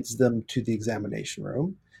Palamon leads them to the examination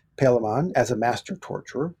room. Palamon, as a master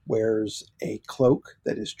torturer, wears a cloak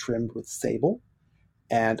that is trimmed with sable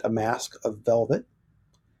and a mask of velvet.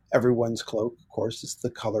 Everyone's cloak, of course, is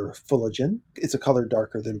the color Fulligen. It's a color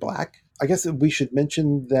darker than black. I guess we should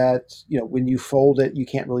mention that, when you fold it, you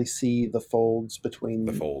can't really see the folds between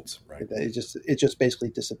the folds, right? It just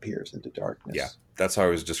basically disappears into darkness. Yeah, that's how I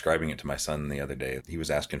was describing it to my son the other day. He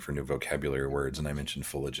was asking for new vocabulary words, and I mentioned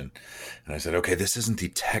Fulligen, and I said, "Okay, this isn't the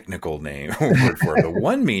technical name word for it, but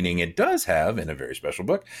one meaning it does have in a very special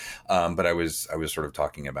book." But I was sort of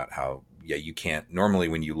talking about how, yeah, you can't normally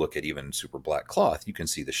when you look at even super black cloth, you can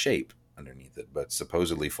see the shape underneath it, but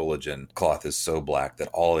supposedly Fulligen cloth is so black that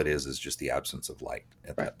all it is just the absence of light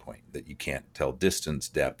at that point, that you can't tell distance,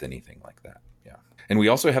 depth, anything like that. Yeah. And we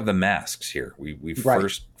also have the masks here. We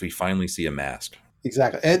finally see a mask.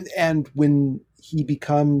 Exactly. And when he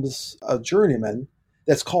becomes a journeyman,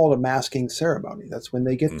 that's called a masking ceremony. That's when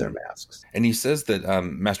they get their masks. And he says that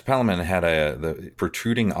Master Palamon had the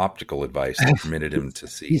protruding optical device that permitted him to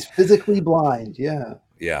see. He's physically blind, yeah.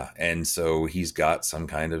 Yeah, and so he's got some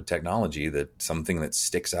kind of technology, something that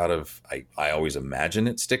sticks out of, I always imagine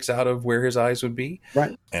it sticks out of where his eyes would be.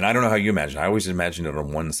 Right. And I don't know how you imagine. I always imagine it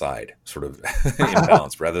on one side, sort of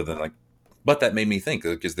imbalanced, rather than like, but that made me think,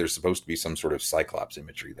 because there's supposed to be some sort of Cyclops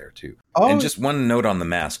imagery there too. Oh. And just one note on the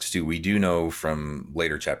masks too. We do know from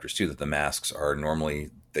later chapters too that the masks are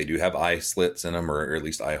normally, they do have eye slits in them, or at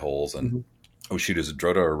least eye holes. And oh shoot, is it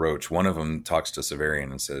Droda or Roach? One of them talks to Severian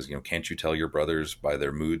and says, can't you tell your brothers by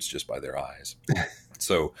their moods just by their eyes?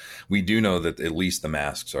 So we do know that at least the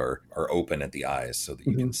masks are open at the eyes so that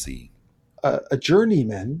you can see. A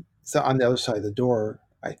journeyman, so on the other side of the door,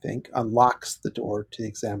 I think, unlocks the door to the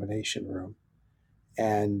examination room.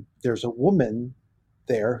 And there's a woman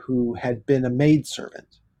there who had been a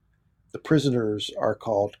maidservant. The prisoners are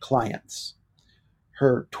called clients.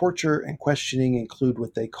 Her torture and questioning include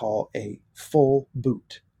what they call a full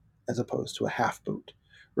boot, as opposed to a half boot,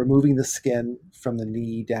 removing the skin from the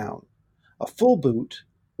knee down. A full boot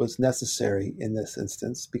was necessary in this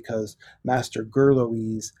instance because Master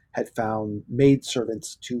Gerloise had found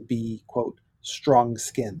maidservants to be, quote,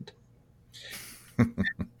 strong-skinned.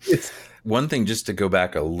 It's one thing, just to go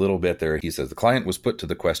back a little bit there. He says, the client was put to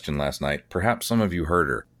the question last night. Perhaps some of you heard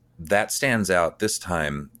her. That stands out this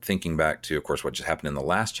time, thinking back to, of course, what just happened in the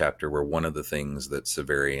last chapter, where one of the things that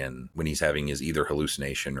Severian, when he's having his either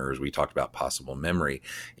hallucination or, as we talked about, possible memory,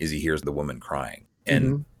 is he hears the woman crying.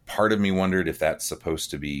 And part of me wondered if that's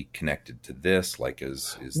supposed to be connected to this, like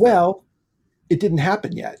well, it didn't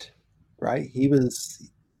happen yet, right?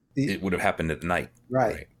 It would have happened at night.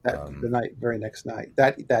 Right. The very next night,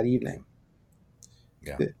 that evening.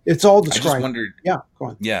 Yeah. It's all described. I just wondered. Yeah, go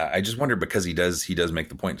on. Yeah, I just wondered because he does make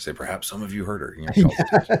the point to say, perhaps some of you heard her.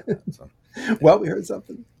 Well, we heard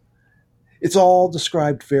something. It's all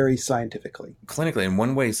described very scientifically. Clinically, in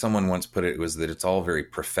one way someone once put it was that it's all very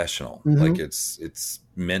professional. Like it's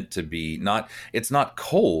meant to be it's not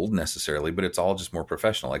cold necessarily, but it's all just more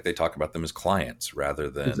professional. Like they talk about them as clients rather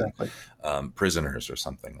than prisoners or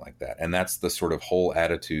something like that. And that's the sort of whole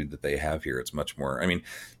attitude that they have here. It's much more, I mean,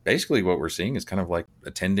 basically what we're seeing is kind of like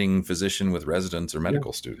attending physician with residents or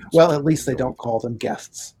medical students. Well, at least they don't call them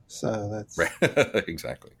guests. So that's right.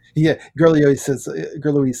 Exactly. Yeah. Gerloise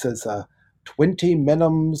says, 20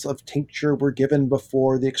 minims of tincture were given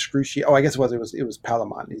before the excruciation. Oh, I guess it was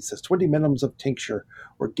Palamon. He says 20 minims of tincture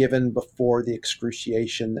were given before the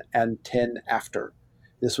excruciation and 10 after.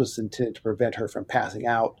 This was intended to prevent her from passing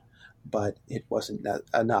out, but it wasn't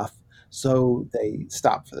enough. So they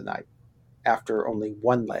stopped for the night after only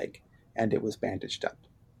one leg, and it was bandaged up.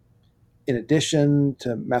 In addition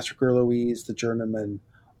to Master Gerloise, the journeyman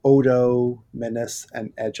Odo, Menace,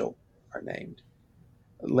 and Egil are named.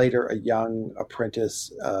 Later, a young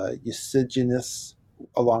apprentice, Euseginus,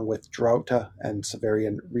 along with Drota and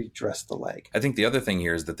Severian, redress the leg. I think the other thing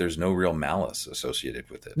here is that there's no real malice associated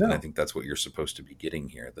with it. No. And I think that's what you're supposed to be getting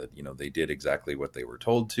here, that, they did exactly what they were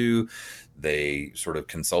told to. They sort of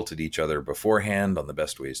consulted each other beforehand on the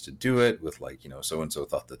best ways to do it with so-and-so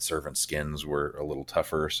thought that servant skins were a little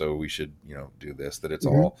tougher, so we should, do this, that it's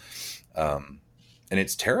all, and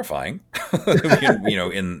it's terrifying,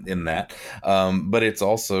 in that. But it's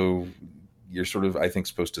also, you're sort of, I think,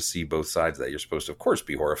 supposed to see both sides of that. You're supposed to, of course,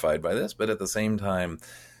 be horrified by this, but at the same time,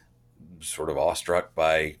 sort of awestruck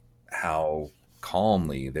by how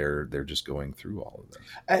calmly they're just going through all of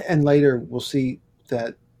this. And later we'll see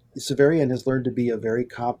that Severian has learned to be a very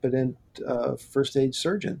competent first aid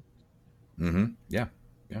surgeon. Mm-hmm. Yeah.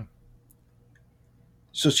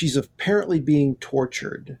 So she's apparently being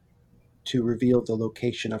tortured to reveal the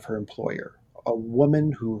location of her employer, a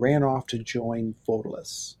woman who ran off to join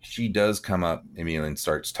Vodalus. She does come up immediately and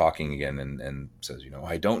starts talking again and says,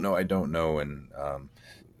 I don't know.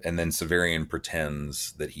 And then Severian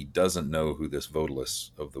pretends that he doesn't know who this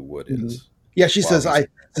Vodalus of the Wood is. Yeah, she says,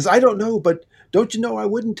 I don't know, but don't you know I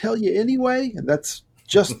wouldn't tell you anyway? And that's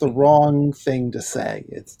just the wrong thing to say.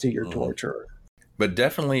 It's to your torturer. But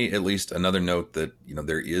definitely at least another note that,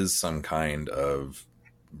 there is some kind of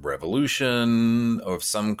revolution of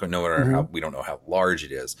some, no matter how, we don't know how large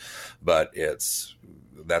it is, but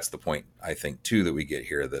that's the point, I think, too, that we get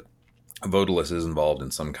here, that Vodalus is involved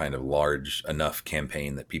in some kind of large enough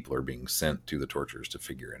campaign that people are being sent to the torturers to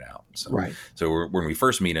figure it out. So, right. So when we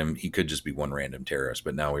first meet him, he could just be one random terrorist,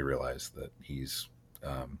 but now we realize that he's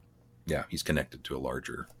connected to a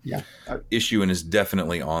larger issue and is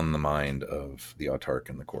definitely on the mind of the Autarch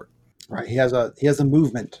and the court. Right. He has a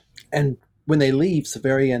movement. And when they leave,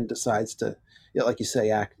 Severian decides to, like you say,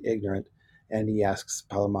 act ignorant. And he asks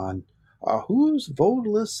Palamon, who's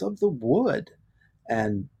Vodalus of the Wood?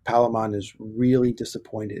 And Palamon is really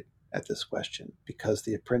disappointed at this question because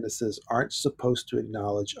the apprentices aren't supposed to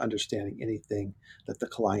acknowledge understanding anything that the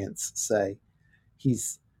clients say.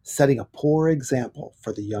 He's setting a poor example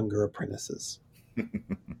for the younger apprentices.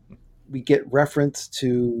 We get reference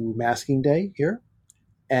to Masking Day here,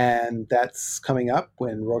 and that's coming up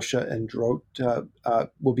when Rosha and Drot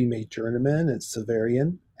will be made journeymen, and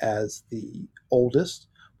Severian, as the oldest,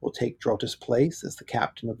 will take Drota's place as the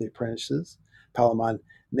captain of the apprentices. Palamon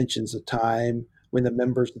mentions a time when the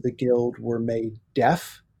members of the guild were made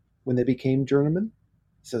deaf when they became journeymen.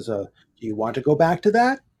 He says, do you want to go back to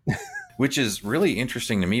that? Which is really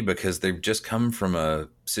interesting to me because they've just come from a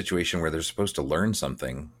situation where they're supposed to learn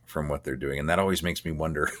something from what they're doing. And that always makes me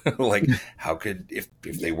wonder, how could, if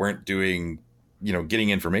they weren't doing, getting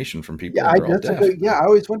information from people. I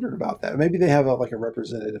always wondered about that. Maybe they have a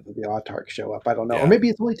representative of the Autarch show up. I don't know. Yeah. Or maybe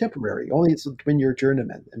it's only temporary. Only it's when you're a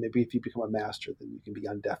journeyman. And maybe if you become a master, then you can be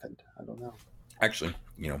undeafened. I don't know. Actually,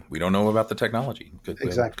 we don't know about the technology.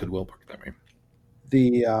 Could well work that way.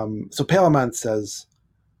 So Palamon says,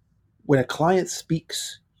 when a client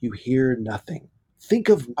speaks, you hear nothing. Think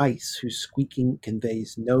of mice whose squeaking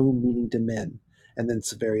conveys no meaning to men. And then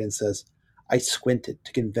Severian says, I squinted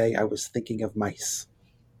to convey I was thinking of mice.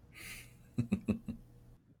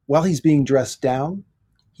 While he's being dressed down,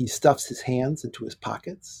 he stuffs his hands into his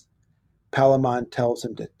pockets. Palamon tells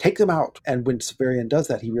him to take them out. And when Severian does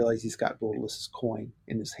that, he realizes he's got Vodalus's coin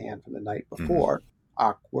in his hand from the night before.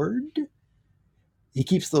 Awkward. He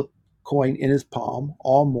keeps the coin in his palm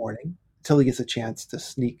all morning until he gets a chance to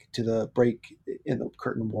sneak to the break in the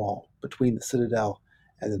curtain wall between the Citadel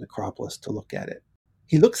and the Necropolis to look at it.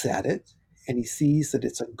 He looks at it and he sees that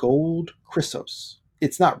it's a gold chrysos.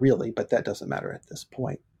 It's not really, but that doesn't matter at this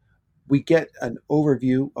point. We get an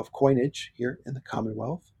overview of coinage here in the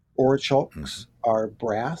Commonwealth. Orichalks are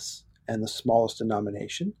brass and the smallest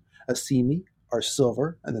denomination. Asimi are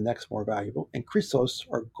silver and the next more valuable. And chrysos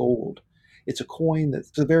are gold. It's a coin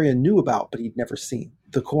that Severian knew about, but he'd never seen.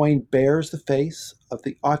 The coin bears the face of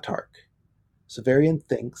the Autarch. Severian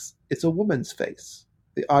thinks it's a woman's face.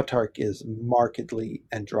 The Autarch is markedly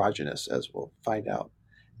androgynous, as we'll find out.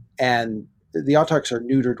 And the Autarchs are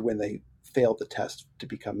neutered when they fail the test to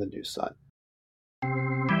become the new sun.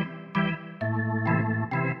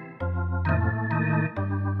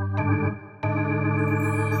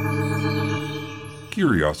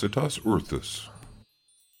 Curiositas Urthus.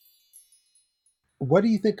 What do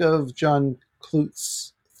you think of John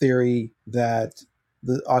Clute's theory that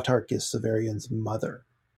the Autarch is Severian's mother?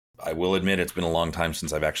 I will admit it's been a long time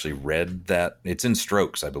since I've actually read that. It's in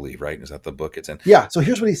Strokes, I believe, right? Is that the book it's in? Yeah, so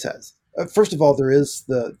here's what he says. First of all, there is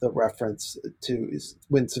the reference to is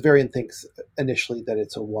when Severian thinks initially that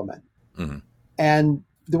it's a woman. Mm-hmm. And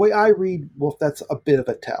the way I read, well, that's a bit of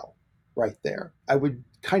a tell right there. I would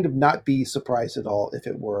kind of not be surprised at all if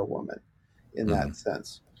it were a woman in that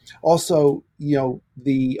sense. Also,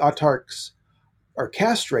 the autarchs are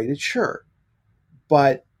castrated, sure,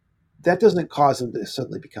 but that doesn't cause them to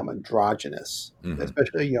suddenly become androgynous,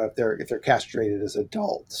 especially if they're castrated as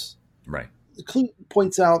adults. Right. Clute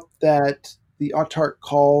points out that the autarch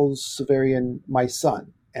calls Severian my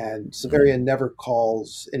son, and Severian never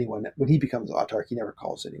calls anyone, when he becomes autarch, he never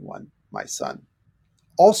calls anyone my son.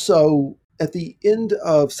 Also, at the end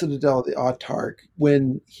of Citadel of the Autarch,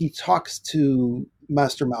 when he talks to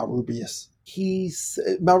Master Malrubius,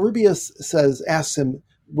 Malrubius asks him,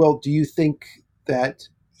 well, do you think that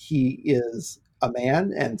he is a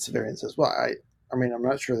man? And Severian says, well, I mean, I'm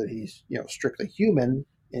not sure that he's, strictly human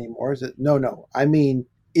anymore. Is it? No. I mean,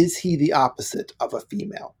 is he the opposite of a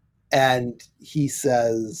female? And he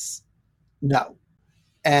says, no.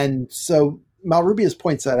 And so Malrubius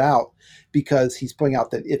points that out because he's pointing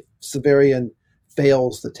out that if Severian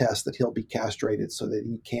fails the test, that he'll be castrated so that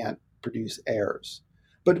he can't produce heirs.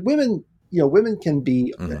 But women can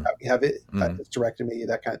be, have it, hysterectomy,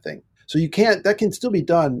 that kind of thing. So that can still be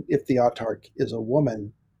done if the autarch is a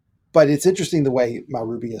woman. But it's interesting the way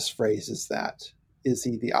Malrubius phrases that. Is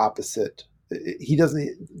he the opposite? He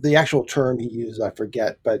doesn't, the actual term he used, I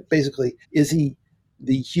forget, but basically, is he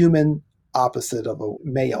the human opposite of a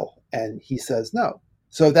male? And he says no.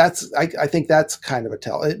 So I think that's kind of a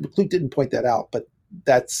tell. Clute didn't point that out, but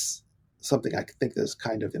that's something I think that's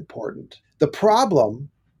kind of important. The problem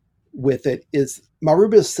with it is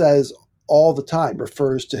Malrubius says all the time,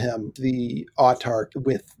 refers to him, the autarch,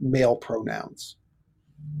 with male pronouns,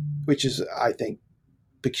 which is, I think,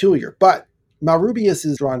 peculiar. But Malrubius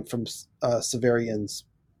is drawn from Severian's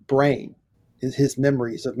brain, his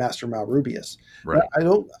memories of Master Malrubius. Right.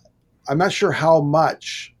 I'm not sure how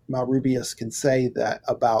much Malrubius can say that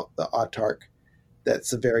about the autarch that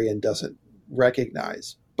Severian doesn't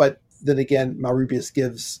recognize. But then again, Malrubius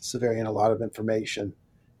gives Severian a lot of information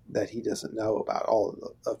that he doesn't know about, all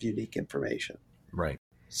of unique information. Right.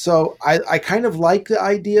 So I kind of like the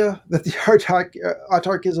idea that the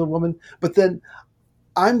autarch is a woman, but then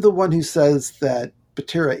I'm the one who says that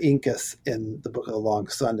Patera Incus in the Book of the Long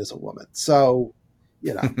Sun is a woman. So,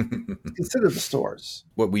 consider the stores.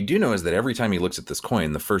 What we do know is that every time he looks at this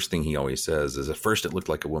coin, the first thing he always says is, at first it looked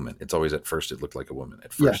like a woman. It's always at first it looked like a woman.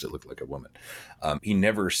 At first it looked like a woman. He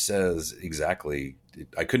never says exactly,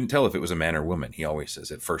 I couldn't tell if it was a man or woman. He always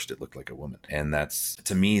says, at first it looked like a woman. And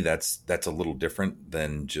to me, that's a little different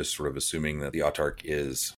than just sort of assuming that the autarch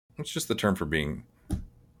is, it's just the term for being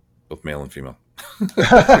both male and female.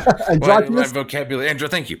 Androgynous? My vocabulary,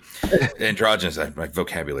 thank you. Androgynous, my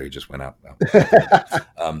vocabulary just went out.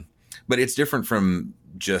 But it's different from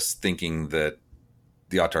just thinking that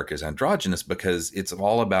the autarch is androgynous, because it's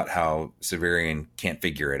all about how Severian can't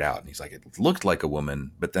figure it out. And he's like, it looked like a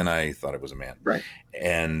woman, but then I thought it was a man. Right.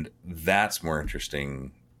 And that's more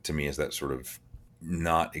interesting to me, is that sort of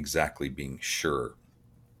not exactly being sure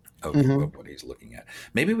of what he's looking at.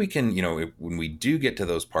 Maybe we can, when we do get to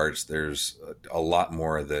those parts, there's a lot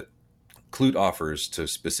more that Clute offers to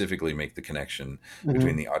specifically make the connection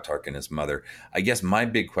between the autarch and his mother. I guess my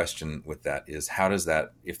big question with that is, how does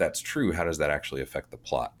that, if that's true, how does that actually affect the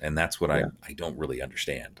plot? And that's what I don't really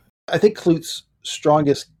understand. I think Clute's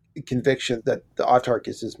strongest conviction that the autarch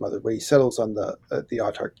is his mother, where he settles on the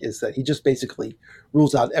autarch, is that he just basically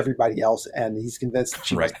rules out everybody else, and he's convinced that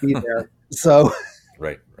she must be there. So...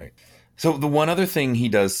 Right. So the one other thing he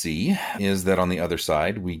does see is that on the other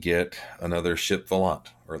side, we get another ship volant,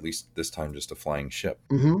 or at least this time just a flying ship.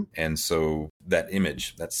 And so that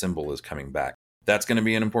image, that symbol is coming back. That's going to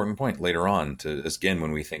be an important point later on again,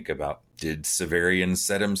 when we think about, did Severian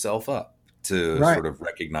set himself up to sort of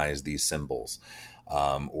recognize these symbols?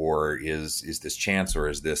 Or is this chance, or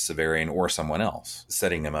is this Severian or someone else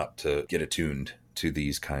setting him up to get attuned to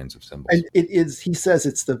these kinds of symbols? And it is, he says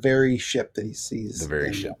it's the very ship that he sees. The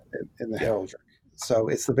very ship. In the heraldry. So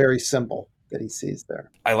it's the very symbol that he sees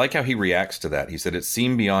there. I like how he reacts to that. He said, it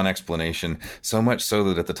seemed beyond explanation, so much so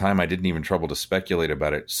that at the time I didn't even trouble to speculate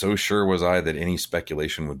about it. So sure was I that any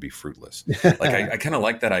speculation would be fruitless. I kind of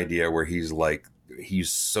like that idea where he's like,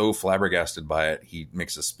 he's so flabbergasted by it, he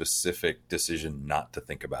makes a specific decision not to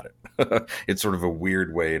think about it. It's sort of a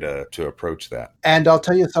weird way to approach that. And I'll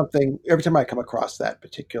tell you something, every time I come across that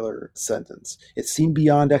particular sentence, it seemed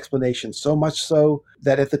beyond explanation, so much so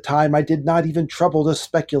that at the time I did not even trouble to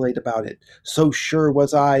speculate about it. So sure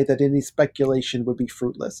was I that any speculation would be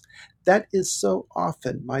fruitless. That is so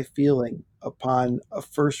often my feeling upon a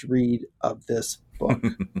first read of this book.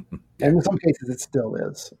 And in some cases it still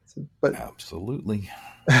is. But absolutely.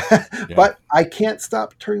 But I can't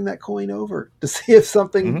stop turning that coin over to see if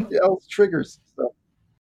something else triggers. So.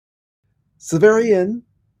 Severian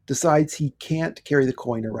decides he can't carry the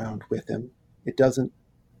coin around with him. It doesn't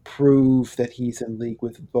prove that he's in league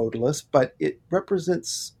with Vodalus, but it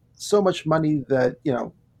represents so much money that,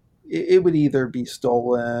 it would either be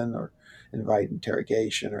stolen or invite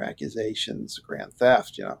interrogation or accusations, grand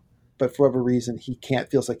theft, But for whatever reason,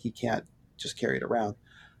 feels like he can't just carry it around.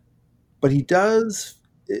 But he does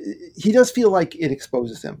feel like it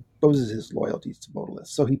exposes his loyalties to Vodalus.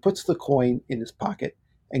 So he puts the coin in his pocket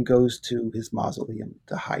and goes to his mausoleum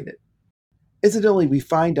to hide it. Incidentally, we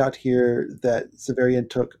find out here that Severian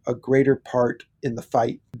took a greater part in the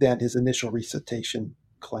fight than his initial recitation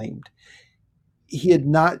claimed. He had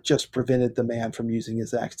not just prevented the man from using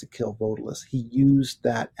his axe to kill Vodalus. He used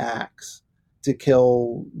that axe to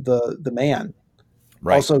kill the man.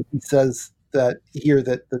 Right. Also, he says that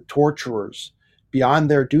the torturers,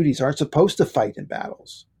 beyond their duties, aren't supposed to fight in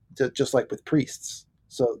battles, just like with priests.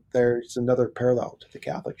 So there's another parallel to the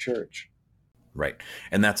Catholic Church. Right.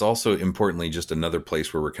 And that's also importantly just another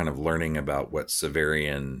place where we're kind of learning about what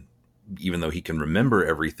Severian, even though he can remember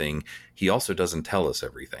everything, he also doesn't tell us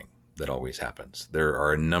everything that always happens. There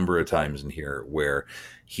are a number of times in here where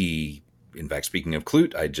he, in fact, speaking of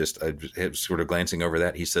Clute, I sort of glancing over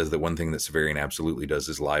that, he says that one thing that Severian absolutely does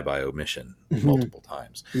is lie by omission multiple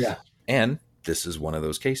times. Yeah. And this is one of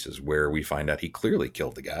those cases where we find out he clearly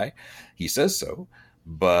killed the guy. He says so,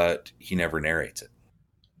 but he never narrates it.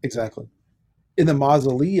 Exactly. In the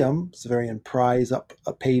mausoleum, Severian pries up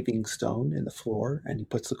a paving stone in the floor and he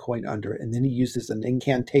puts the coin under it. And then he uses an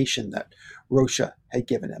incantation that Rocha had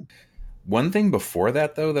given him. One thing before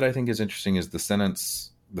that, though, that I think is interesting is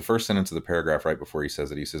the first sentence of the paragraph right before he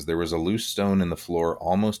says it. He says, "There was a loose stone in the floor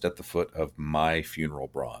almost at the foot of my funeral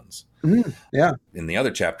bronze." Yeah. In the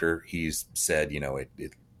other chapter, he's said,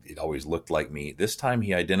 it always looked like me. This time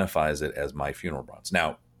he identifies it as my funeral bronze.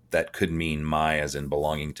 Now, that could mean my as in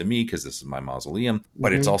belonging to me because this is my mausoleum,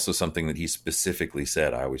 but it's also something that he specifically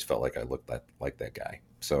said, I always felt like I looked like that guy.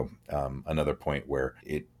 So another point where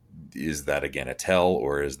is that again a tell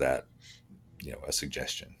or is that, a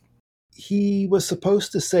suggestion? He was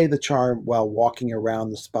supposed to say the charm while walking around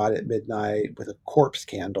the spot at midnight with a corpse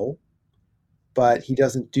candle, but he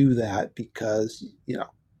doesn't do that because,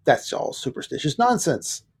 that's all superstitious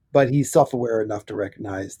nonsense. But he's self-aware enough to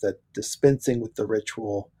recognize that dispensing with the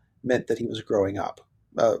ritual meant that he was growing up.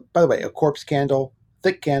 By the way, a corpse candle,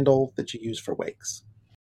 thick candle that you use for wakes.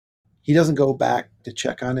 He doesn't go back to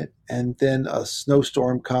check on it, and then a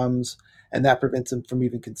snowstorm comes, and that prevents him from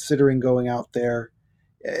even considering going out there,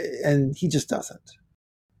 and he just doesn't.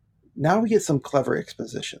 Now we get some clever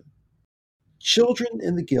exposition. Children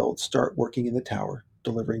in the guild start working in the tower,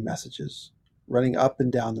 delivering messages, running up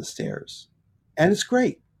and down the stairs. And it's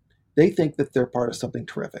great. They think that they're part of something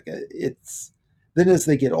terrific. Then as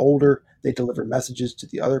they get older, they deliver messages to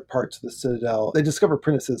the other parts of the Citadel. They discover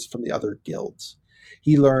apprentices from the other guilds.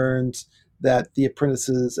 He learns that the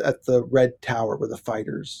apprentices at the Red Tower, where the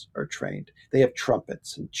fighters are trained, they have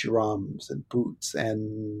trumpets and drums and boots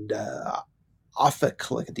and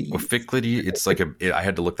ophicleide. Ophicleide, it's like I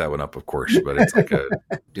had to look that one up, of course, but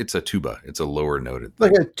it's a tuba. It's a lower noted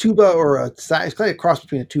thing. Like a tuba or it's like a cross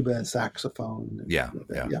between a tuba and a saxophone. Yeah.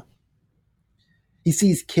 He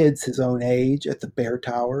sees kids his own age at the Bear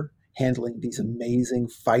Tower handling these amazing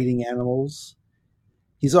fighting animals.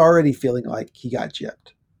 He's already feeling like he got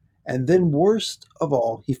gypped. And then worst of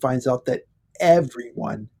all, he finds out that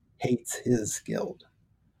everyone hates his guild.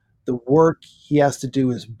 The work he has to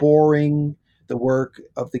do is boring. The work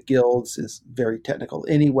of the guilds is very technical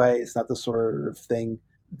anyway. It's not the sort of thing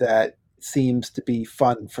that seems to be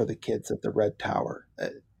fun for the kids at the Red Tower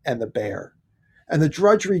and the Bear. And the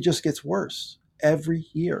drudgery just gets worse every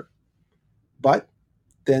year. But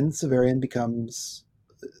then Severian becomes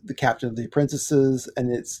the captain of the apprentices,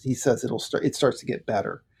 and he says it starts to get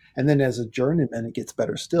better. And then as a journeyman, it gets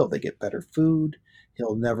better still. They get better food.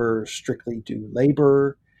 He'll never strictly do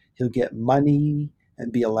labor. He'll get money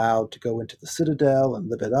and be allowed to go into the Citadel and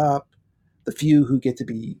live it up. The few who get to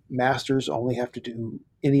be masters only have to do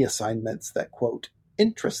any assignments that, quote,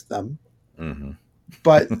 interest them. Mm-hmm.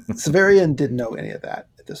 But Severian didn't know any of that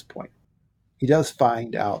at this point. He does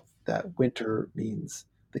find out that winter means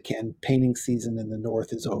the campaigning season in the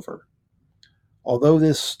north is over. Although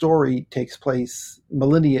this story takes place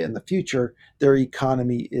millennia in the future, their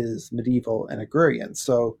economy is medieval and agrarian,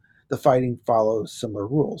 so the fighting follows similar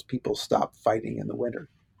rules. People stop fighting in the winter.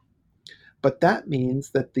 But that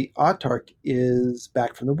means that the autarch is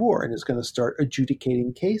back from the war and is going to start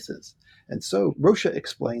adjudicating cases. And so Rocha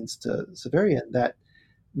explains to Severian that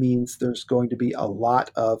means there's going to be a lot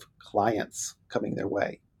of clients coming their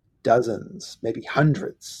way. Dozens, maybe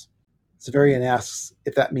hundreds. Severian asks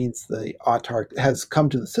if that means the autarch has come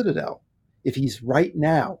to the Citadel, if he's right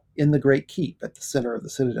now in the Great Keep at the center of the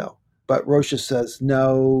Citadel. But Roscius says,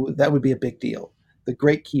 no, that would be a big deal. The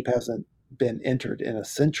Great Keep hasn't been entered in a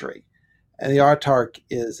century. And the autarch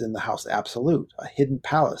is in the House Absolute, a hidden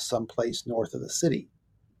palace someplace north of the city.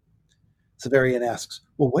 Severian asks,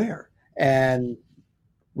 well, where? And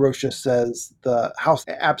Roscius says the House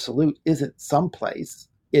Absolute isn't someplace.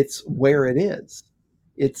 It's where it is.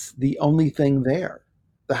 It's the only thing there.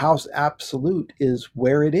 The House Absolute is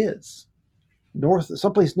where it is. North,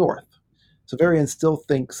 someplace north. Severian still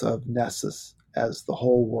thinks of Nessus as the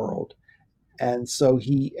whole world. And so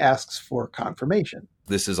he asks for confirmation.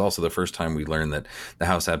 This is also the first time we learn that the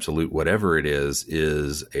House Absolute, whatever it is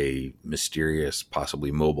a mysterious,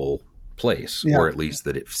 possibly mobile place, or at least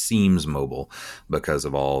that it seems mobile because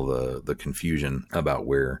of all the confusion about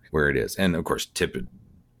where it is. And of course,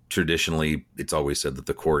 traditionally, it's always said that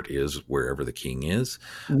the court is wherever the king is.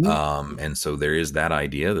 Mm-hmm. And so there is that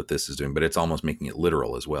idea that this is doing, but it's almost making it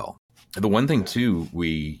literal as well. The one thing too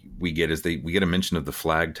we get is we get a mention of the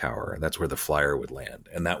flag tower. That's where the flyer would land,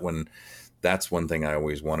 and that's one thing I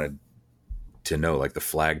always wanted to know, like the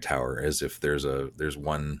flag tower, as if there's a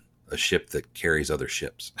ship that carries other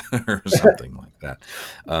ships or something like that.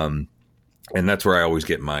 And that's where I always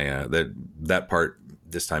get my that part.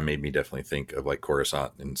 This time made me definitely think of like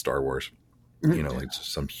Coruscant in Star Wars. You know, like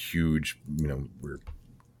some huge, where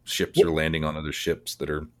ships are landing on other ships that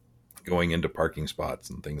are going into parking spots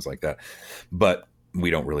and things like that. But we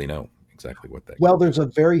don't really know exactly what that is. Well, there's a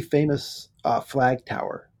very famous flag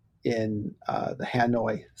tower in the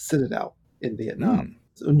Hanoi Citadel in Vietnam.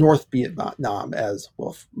 North Vietnam, as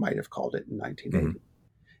Wolfe might have called it in 1980. Mm-hmm.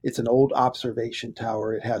 It's an old observation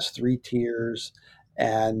tower. It has 3 tiers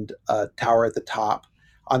and a tower at the top.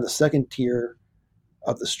 On the second tier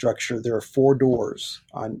of the structure, there are 4 doors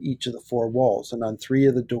on each of the 4 walls. And on 3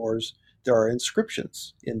 of the doors, there are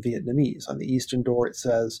inscriptions in Vietnamese. On the eastern door, it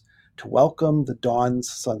says, to welcome the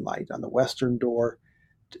dawn's sunlight. On the western door,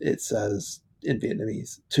 it says in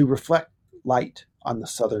Vietnamese, to reflect light on the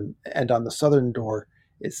southern. And on the southern door,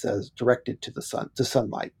 it says, directed to the sun, to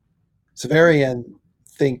sunlight. Severian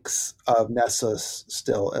thinks of Nessus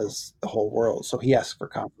still as the whole world, so he asks for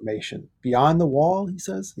confirmation. Beyond the wall, he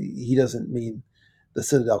says, he doesn't mean the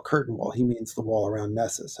Citadel curtain wall, he means the wall around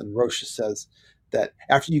Nessus. And Roscius says that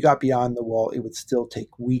after you got beyond the wall, it would still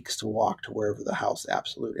take weeks to walk to wherever the House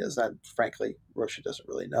Absolute is. And frankly, Roscius doesn't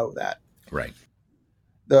really know that. Right.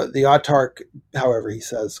 The autarch, however, he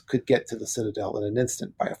says, could get to the Citadel in an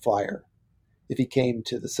instant by a flyer. If he came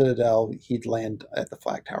to the Citadel, he'd land at the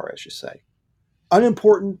flag tower, as you say.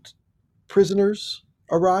 Unimportant prisoners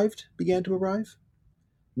began to arrive.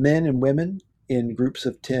 Men and women in groups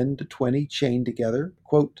of 10 to 20 chained together.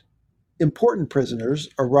 Quote, important prisoners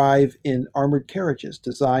arrive in armored carriages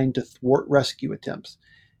designed to thwart rescue attempts.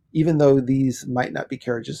 Even though these might not be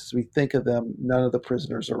carriages as we think of them, none of the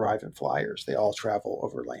prisoners arrive in flyers. They all travel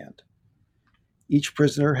over land. Each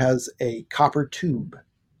prisoner has a copper tube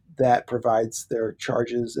that provides their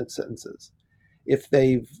charges and sentences. If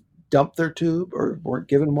they've dumped their tube or weren't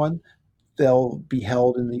given one, they'll be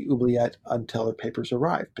held in the oubliette until their papers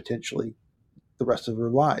arrive, potentially the rest of their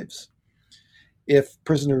lives. If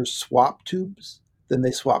prisoners swap tubes, then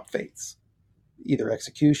they swap fates, either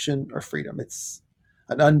execution or freedom. It's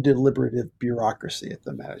an undeliberative bureaucracy at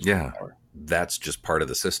the management power. That's just part of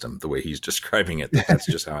the system, the way he's describing it. That's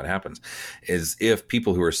just how it happens, is if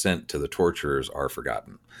people who are sent to the torturers are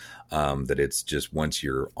forgotten, that it's just once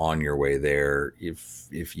you're on your way there,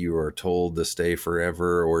 if you are told to stay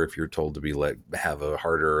forever, or if you're told to be have a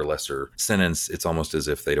harder or lesser sentence, it's almost as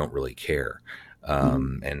if they don't really care.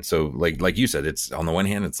 And so like you said, it's on the one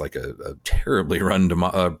hand, it's like a terribly run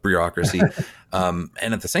bureaucracy. And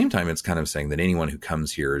at the same time, it's kind of saying that anyone who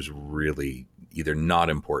comes here is really either not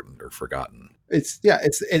important or forgotten.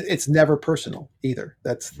 It's never personal either.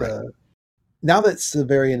 That's the Now that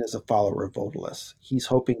Severian is a follower of Vodalus, he's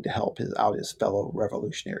hoping to help out his fellow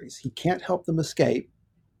revolutionaries. He can't help them escape.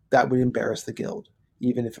 That would embarrass the guild,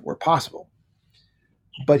 even if it were possible.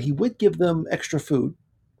 But he would give them extra food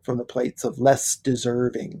from the plates of less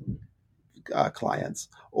deserving clients,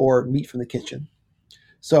 or meat from the kitchen.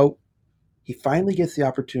 So he finally gets the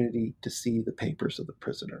opportunity to see the papers of the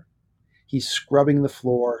prisoner. He's scrubbing the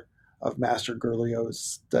floor of Master Gerlio's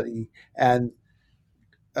study, and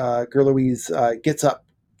Gerlois gets up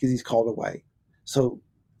because he's called away. So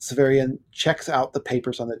Severian checks out the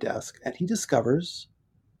papers on the desk, and he discovers,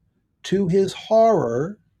 to his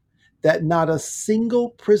horror, that not a single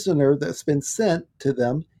prisoner that's been sent to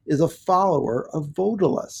them is a follower of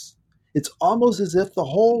Vodalus. It's almost as if the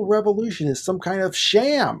whole revolution is some kind of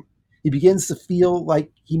sham. He begins to feel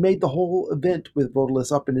like he made the whole event with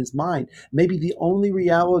Vodalus up in his mind. Maybe the only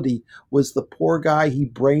reality was the poor guy he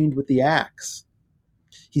brained with the axe.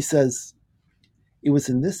 He says, "It was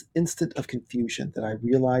in this instant of confusion that I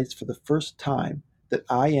realized for the first time that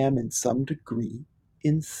I am in some degree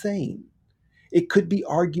insane. It could be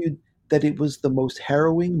argued that it was the most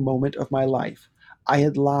harrowing moment of my life. I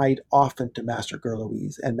had lied often to Master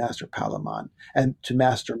Gerloise and Master Palamon, and to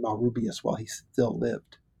Master Malrubius while he still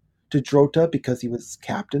lived. To Drota because he was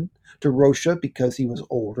captain, to Rosha because he was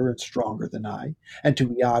older and stronger than I, and to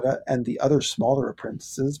Iada and the other smaller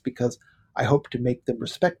apprentices because I hoped to make them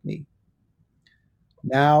respect me.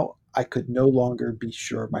 Now I could no longer be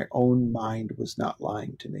sure my own mind was not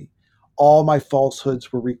lying to me. All my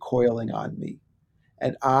falsehoods were recoiling on me,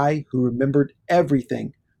 and I, who remembered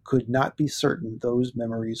everything, could not be certain those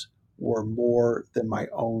memories were more than my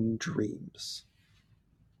own dreams."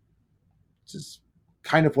 Which is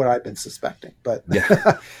kind of what I've been suspecting, but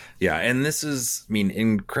Yeah. And this is, I mean,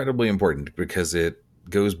 incredibly important because it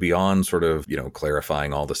goes beyond sort of,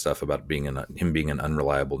 clarifying all the stuff about him being an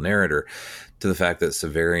unreliable narrator to the fact that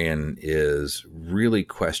Severian is really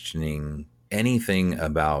questioning anything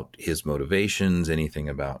about his motivations, anything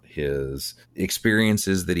about his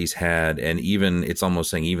experiences that he's had. And even, it's almost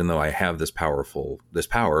saying, even though I have this power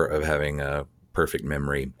of having a perfect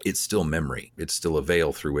memory, it's still memory. It's still a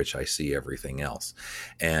veil through which I see everything else.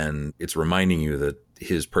 And it's reminding you that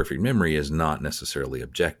his perfect memory is not necessarily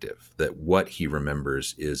objective, that what he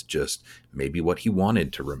remembers is just maybe what he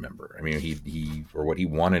wanted to remember. I mean, he or what he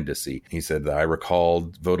wanted to see. He said that I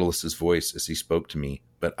recalled Vodalus's voice as he spoke to me,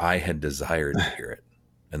 but I had desired to hear it.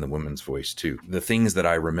 And the woman's voice too. The things that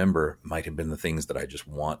I remember might have been the things that I just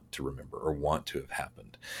want to remember or want to have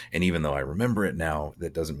happened. And even though I remember it now,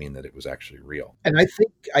 that doesn't mean that it was actually real. And I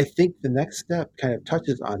think the next step kind of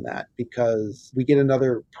touches on that, because we get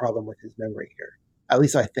another problem with his memory here. At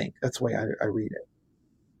least I think. That's the way I read it.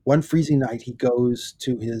 One freezing night, he goes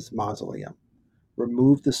to his mausoleum,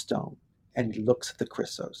 removed the stone, and he looks at the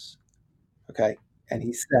Christos. Okay? And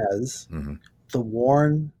he says, the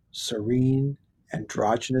worn, serene,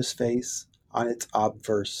 androgynous face on its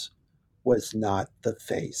obverse was not the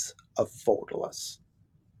face of Vodalus,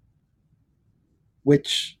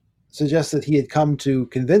 which suggests that he had come to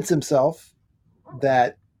convince himself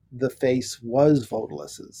that the face was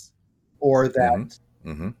Vodalus's, or that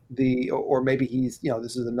or maybe he's,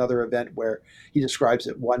 this is another event where he describes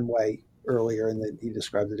it one way earlier and then he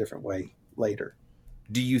describes it a different way later.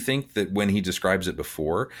 Do you think that when he describes it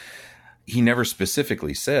before, he never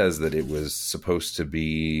specifically says that it was supposed to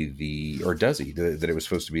be or does he, that it was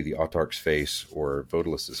supposed to be the Autarch's face or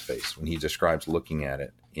Vodalus's face when he describes looking at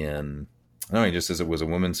it no, he just says it was a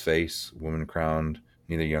woman's face, woman crowned,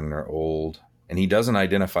 neither young nor old. And he doesn't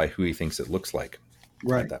identify who he thinks it looks like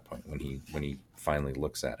at that point when he finally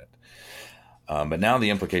looks at it. But now the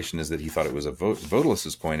implication is that he thought it was a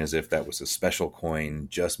Vodalus's coin, as if that was a special coin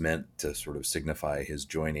just meant to sort of signify his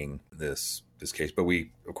joining this case. But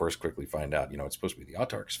we, of course, quickly find out, it's supposed to be the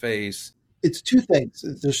Autarch's face. It's two things.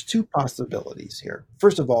 There's two possibilities here.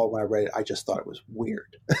 First of all, when I read it, I just thought it was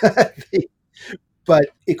weird. But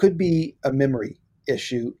it could be a memory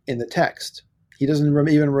issue in the text. He doesn't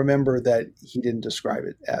even remember that he didn't describe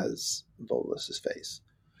it as Vodalus's face.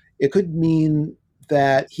 It could mean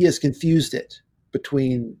that he has confused it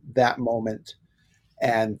between that moment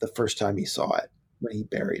and the first time he saw it when he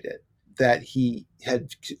buried it, that he had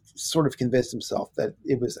sort of convinced himself that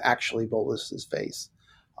it was actually Vodalus's face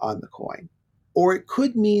on the coin. Or it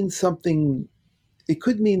could mean something, it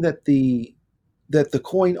could mean that the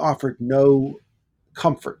coin offered no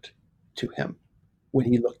comfort to him when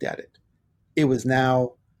he looked at it. It was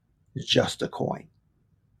now just a coin.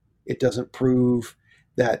 It doesn't prove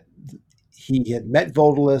that he had met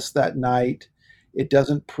Vodalus that night. It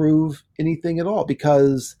doesn't prove anything at all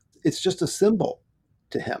because it's just a symbol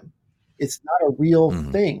to him. It's not a real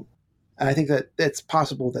thing. And I think that it's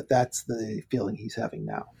possible that that's the feeling he's having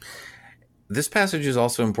now. This passage is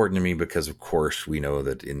also important to me because, of course, we know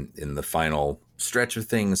that in the final stretch of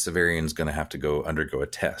things, Severian's going to have to undergo a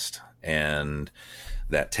test. And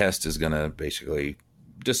that test is going to basically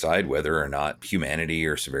decide whether or not humanity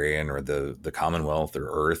or Severian or the Commonwealth or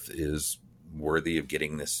Earth is worthy of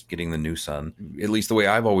getting the new sun. At least the way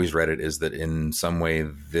I've always read it is that in some way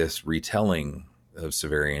this retelling of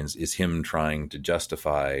Severian's is him trying to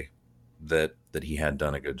justify that he had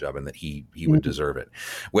done a good job and that he would deserve it.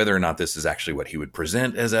 Whether or not this is actually what he would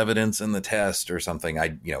present as evidence in the test or something,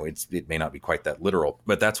 it may not be quite that literal,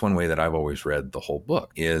 but that's one way that I've always read the whole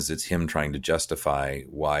book, is it's him trying to justify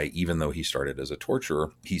why, even though he started as a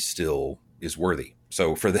torturer, he still is worthy.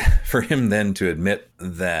 So for him then to admit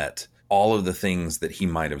that all of the things that he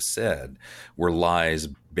might have said were lies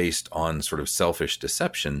based on sort of selfish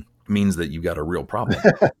deception means that you've got a real problem.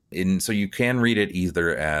 And so you can read it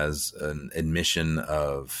either as an admission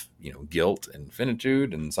of, guilt and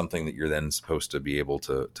finitude and something that you're then supposed to be able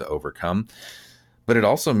to overcome. But it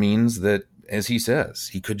also means that, as he says,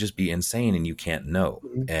 he could just be insane and you can't know.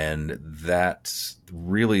 Mm-hmm. And that's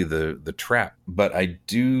really the trap. But I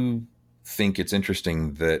do think it's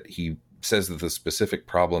interesting that he says that the specific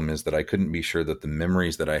problem is that I couldn't be sure that the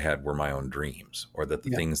memories that I had were my own dreams, or that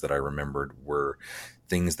the things that I remembered were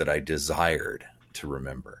things that I desired to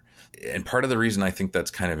remember. And part of the reason I think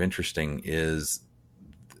that's kind of interesting is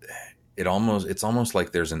it's almost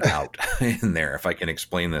like there's an out in there, if I can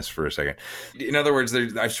explain this for a second. In other words,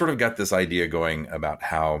 I've sort of got this idea going about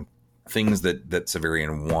how things that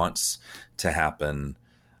Severian wants to happen,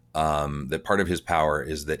 that part of his power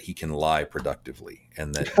is that he can lie productively,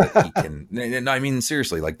 and that he can, and I mean,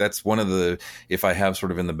 seriously, like that's one of the, if I have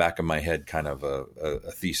sort of in the back of my head kind of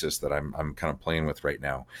a thesis that I'm kind of playing with right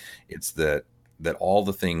now, it's that all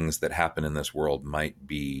the things that happen in this world might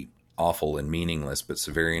be awful and meaningless, but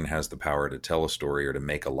Severian has the power to tell a story or to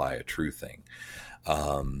make a lie a true thing.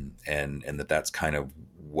 And that's kind of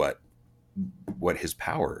what his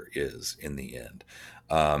power is in the end.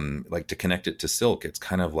 Like, to connect it to Silk, it's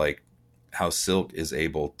kind of like how Silk is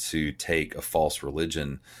able to take a false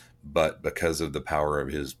religion, but because of the power of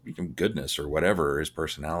his goodness or whatever, his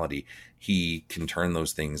personality, he can turn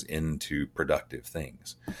those things into productive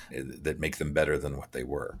things that make them better than what they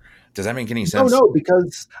were. Does that make any sense? No,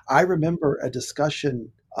 because I remember a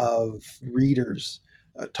discussion of readers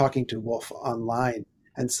talking to Wolf online,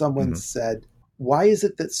 and someone said, why is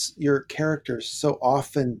it that your characters so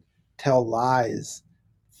often tell lies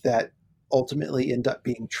that ultimately end up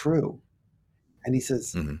being true? And he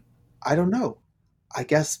says, I don't know. I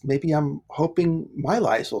guess maybe I'm hoping my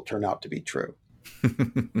lies will turn out to be true.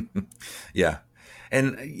 Yeah.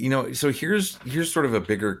 And, so here's sort of a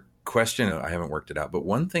bigger question. I haven't worked it out, but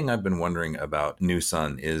one thing I've been wondering about New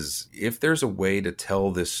Sun is if there's a way to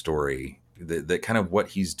tell this story that kind of what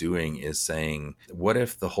he's doing is saying, what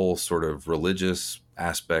if the whole sort of religious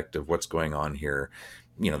aspect of what's going on here,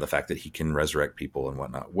 the fact that he can resurrect people and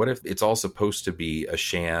whatnot, what if it's all supposed to be a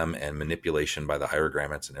sham and manipulation by the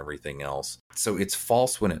hierogrammates and everything else? So it's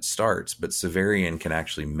false when it starts, but Severian can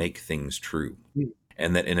actually make things true.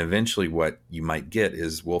 And eventually what you might get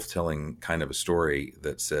is Wolf telling kind of a story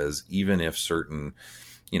that says, even if certain,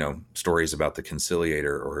 stories about the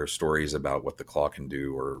Conciliator or stories about what the Claw can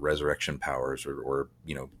do or resurrection powers or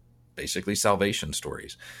basically salvation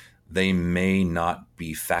stories, they may not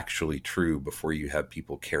be factually true before you have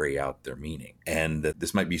people carry out their meaning. And that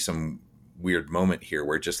this might be some weird moment here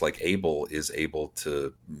where just like Abel is able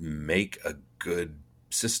to make a good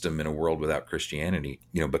system in a world without Christianity,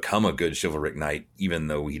 become a good chivalric knight, even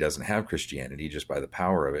though he doesn't have Christianity, just by the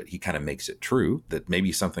power of it, he kind of makes it true. That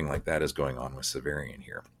maybe something like that is going on with Severian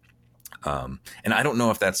here. And I don't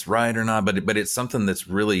know if that's right or not, but it's something that's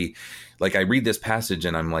really, like, I read this passage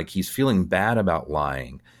and I'm like, he's feeling bad about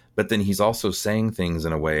lying, but then he's also saying things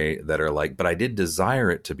in a way that are like, but I did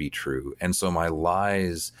desire it to be true. And so my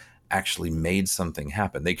lies actually made something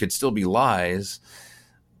happen. They could still be lies,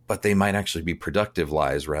 but they might actually be productive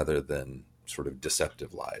lies rather than sort of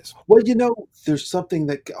deceptive lies. Well, there's something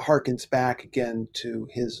that harkens back again to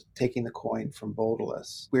his taking the coin from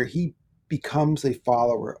Vodalus, where he becomes a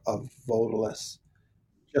follower of Vodalus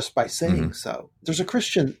just by saying so. There's a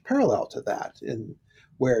Christian parallel to that,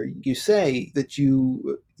 where you say that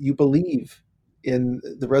you believe in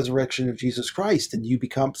the resurrection of Jesus Christ, and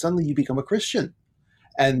suddenly you become a Christian.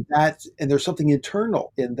 And there's something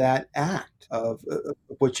internal in that act of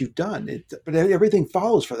what you've done. But everything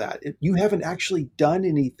follows for that. You haven't actually done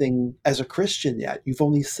anything as a Christian yet. You've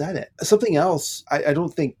only said it. Something else, I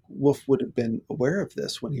don't think Wolf would have been aware of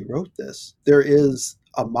this when he wrote this. There is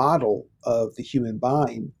a model of the human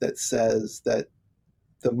mind that says that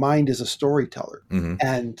the mind is a storyteller.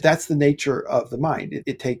 And that's the nature of the mind.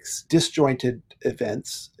 It takes disjointed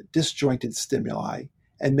events, disjointed stimuli,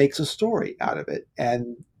 and makes a story out of it.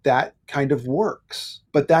 And that kind of works.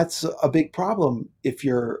 But that's a big problem if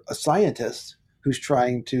you're a scientist who's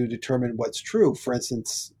trying to determine what's true. For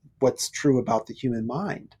instance, what's true about the human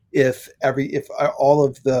mind. If all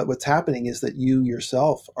of what's happening is that you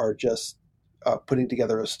yourself are just putting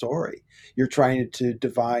together a story, you're trying to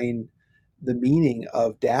divine the meaning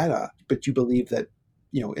of data, but you believe that,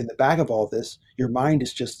 in the back of all this, your mind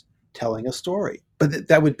is just telling a story. But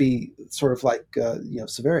that would be sort of like,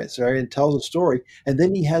 Severian. Severian tells a story, and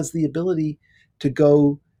then he has the ability to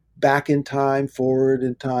go back in time, forward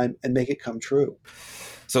in time, and make it come true.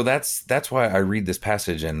 So that's why I read this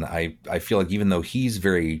passage, and I feel like even though he's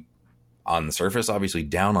very on the surface, obviously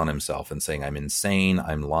down on himself and saying, I'm insane,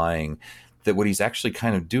 I'm lying, that what he's actually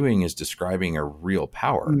kind of doing is describing a real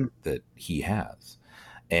power that he has.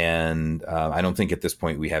 And I don't think at this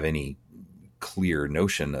point we have any clear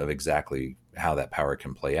notion of exactly how that power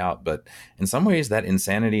can play out. But in some ways, that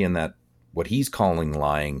insanity and that what he's calling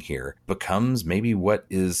lying here becomes maybe what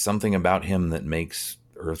is something about him that makes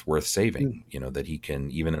Earth worth saving. You know, that he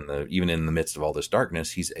can, even in the midst of all this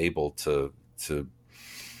darkness, he's able to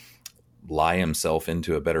lie himself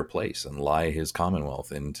into a better place and lie his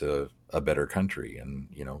Commonwealth into a better country, and,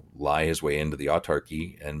 you know, lie his way into the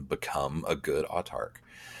autarky and become a good autarch.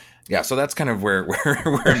 Yeah, so that's kind of where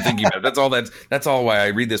I'm thinking about it. That's all why I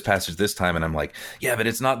read this passage this time, and I'm like, yeah, but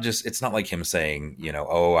it's not like him saying, you know,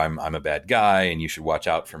 oh, I'm a bad guy and you should watch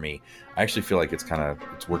out for me. I actually feel like it's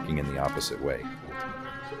working in the opposite way.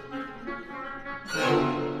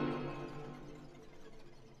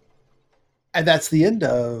 And that's the end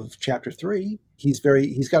of chapter 3. He's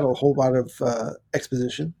got a whole lot of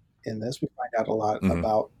exposition in this. We find out a lot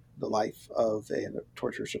about the life of a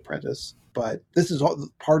torturer's apprentice. But this is all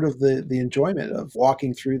part of the enjoyment of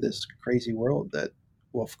walking through this crazy world that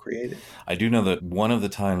Woolf created. I do know that one of the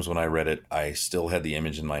times when I read it, I still had the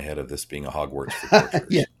image in my head of this being a Hogwarts for torturers.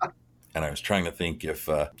 Yeah. And I was trying to think if,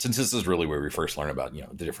 since this is really where we first learn about, you know,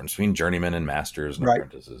 the difference between journeymen and masters and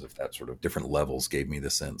apprentices, if that sort of different levels gave me the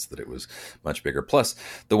sense that it was much bigger. Plus,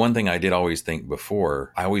 the one thing I did always think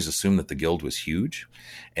before, I always assumed that the guild was huge.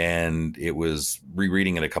 And it was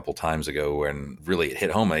rereading it a couple times ago, and really it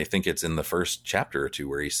hit home. I think it's in the first chapter or two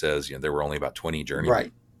where he says, you know, there were only about 20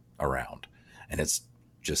 journeymen around. And it's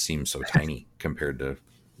just seems so tiny compared to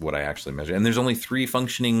what I actually measured. And there's only 3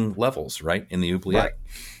 functioning levels, right, in the oubliette.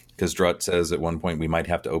 Because Drut says at one point we might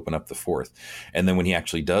have to open up the 4th. And then when he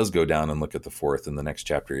actually does go down and look at the 4th in the next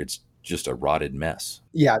chapter, it's just a rotted mess.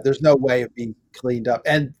 Yeah, there's no way of being cleaned up.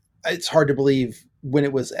 And it's hard to believe when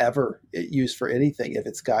it was ever used for anything,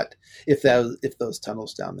 if those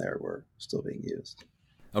tunnels down there were still being used.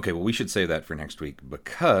 Okay, well, we should say that for next week,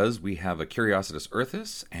 because we have a Curiositas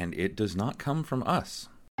Earthus, and it does not come from us.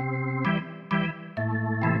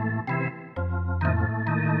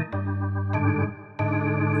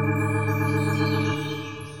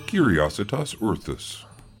 Curiositas Earthus.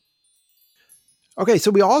 Okay,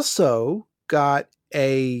 so we also got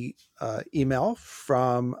a email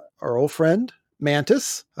from our old friend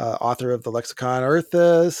Mantis, author of the Lexicon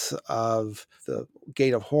Earthus, of the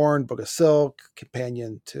Gate of Horn, Book of Silk,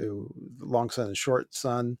 companion to Long Sun and Short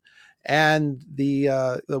Sun, and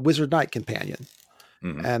the Wizard Knight companion,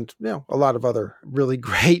 and a lot of other really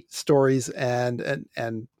great stories and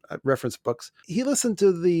reference books. He listened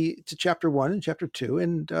to chapter 1 and chapter 2,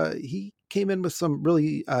 and he came in with some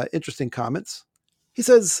really interesting comments. He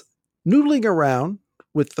says, noodling around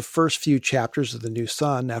with the first few chapters of The New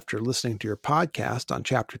Sun after listening to your podcast on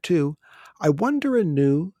chapter 2, I wonder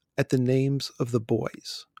anew at the names of the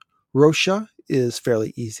boys. Rosha is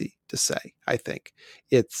fairly easy to say, I think.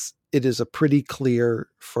 It is a pretty clear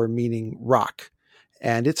for meaning rock,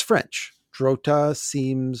 and it's French. Drota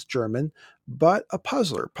seems German, but a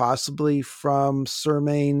puzzler, possibly from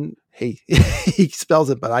Sermain. He spells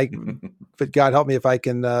it, but God help me if I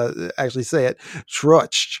can actually say it.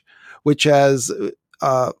 Trocht, which has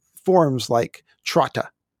forms like trotta.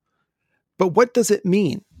 But what does it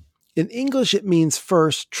mean? In English, it means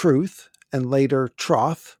first truth and later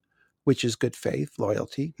troth, which is good faith,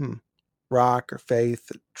 loyalty. Rock or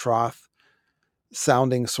faith, troth,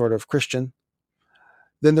 sounding sort of Christian.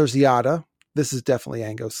 Then there's yada. This is definitely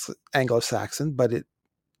Anglo-Saxon, but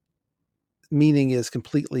meaning is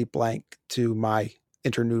completely blank to my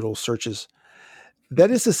internoodle searches.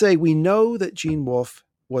 That is to say, we know that Gene Wolfe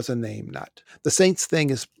was a name nut. The saints thing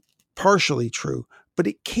is partially true, but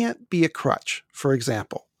it can't be a crutch. For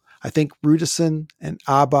example, I think Rudison and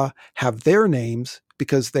Abba have their names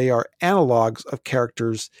because they are analogs of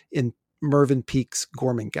characters in Mervyn Peake's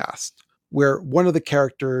Gormenghast, where one of the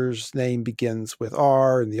characters' name begins with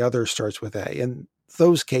R and the other starts with A. In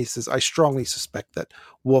those cases, I strongly suspect that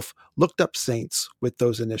Wolfe looked up saints with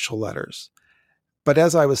those initial letters. But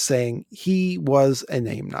as I was saying, he was a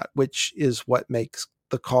name nut, which is what makes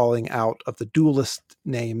the calling out of the duelist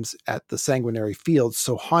names at the Sanguinary Fields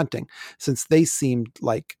so haunting, since they seemed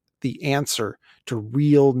like the answer to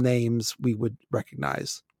real names we would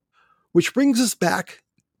recognize. Which brings us back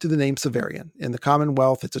to the name Severian. In the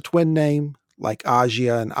Commonwealth, it's a twin name, like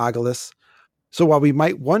Agia and Agalis. So while we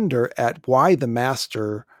might wonder at why the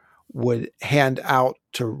master would hand out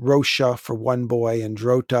to Rosha for one boy and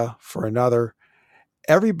Drota for another,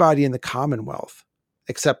 everybody in the Commonwealth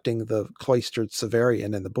excepting the cloistered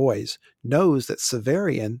Severian and the boys, knows that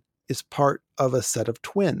Severian is part of a set of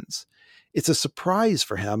twins. It's a surprise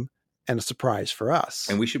for him and a surprise for us.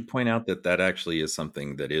 And we should point out that that actually is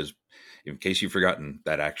something that is, in case you've forgotten,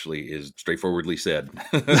 that actually is straightforwardly said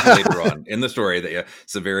later on in the story that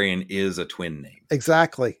Severian is a twin name.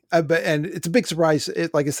 Exactly. And it's a big surprise.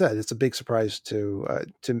 Like I said, it's a big surprise to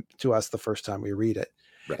us the first time we read it.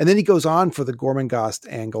 Right. And then he goes on for the Gormenghast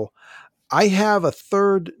angle. I have a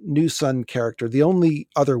third New Sun character, the only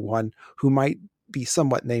other one who might be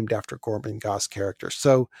somewhat named after Gormenghast characters.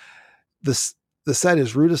 So the set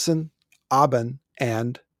is Rudison, Aben,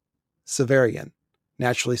 and Severian.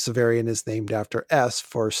 Naturally, Severian is named after S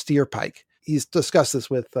for Steerpike. He's discussed this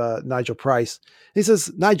with Nigel Price. He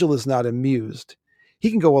says Nigel is not amused.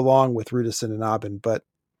 He can go along with Rudison and Aben, but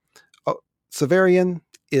Severian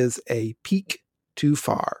is a peak too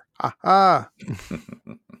far.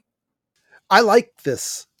 I like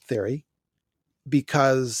this theory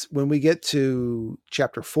because when we get to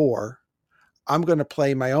chapter 4, I'm going to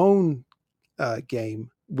play my own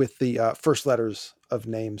game with the first letters of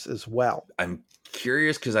names as well. I'm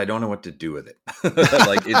curious because I don't know what to do with it.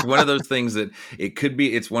 Like, it's one of those things that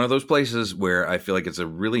it's one of those places where I feel like it's a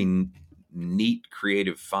really neat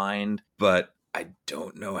creative find, but I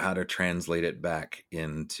don't know how to translate it back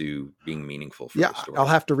into being meaningful for the story. I'll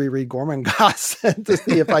have to reread Gormenghast to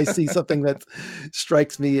see if I see something that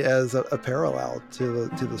strikes me as a parallel to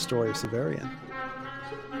the story of Severian.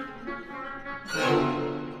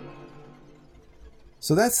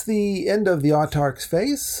 So that's the end of the Autarch's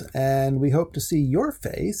face, and we hope to see your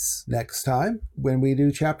face next time when we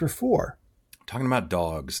do chapter 4. Talking about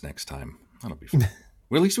dogs next time. That'll be fun.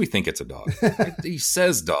 Well, at least we think it's a dog. He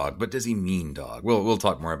says dog, but does he mean dog? We'll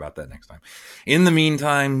talk more about that next time. In the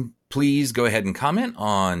meantime, please go ahead and comment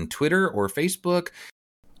on Twitter or Facebook.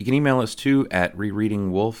 You can email us too at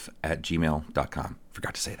rereadingwolf@gmail.com.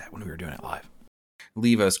 Forgot to say that when we were doing it live.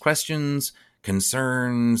 Leave us questions,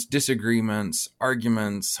 concerns, disagreements,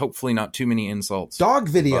 arguments, hopefully not too many insults. Dog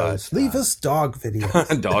videos. Leave us dog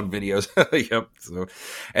videos. Dog videos. Yep. So,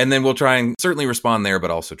 and then we'll try and certainly respond there,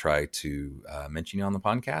 but also try to mention you on the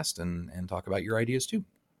podcast and talk about your ideas too.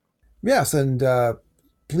 Yes. And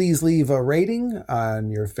please leave a rating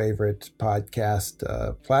on your favorite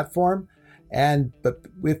podcast platform. But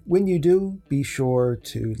when you do, be sure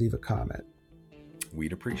to leave a comment.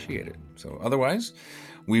 We'd appreciate it. So otherwise,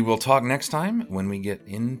 we will talk next time when we get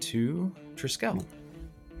into Triskel.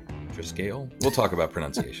 We'll talk about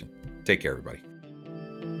pronunciation. Take care, everybody.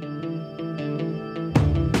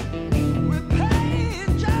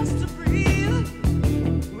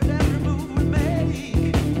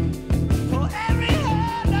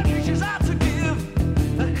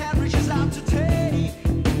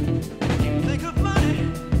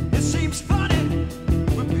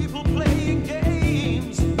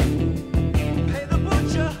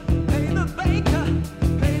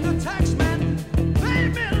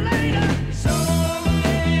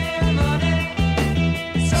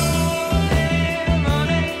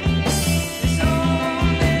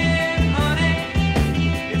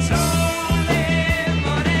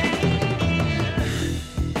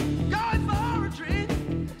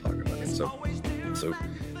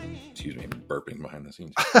 Burping behind the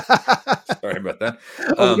scenes. Sorry about that.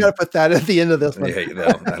 We got to put that at the end of this one.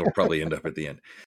 Yeah, that'll probably end up at the end.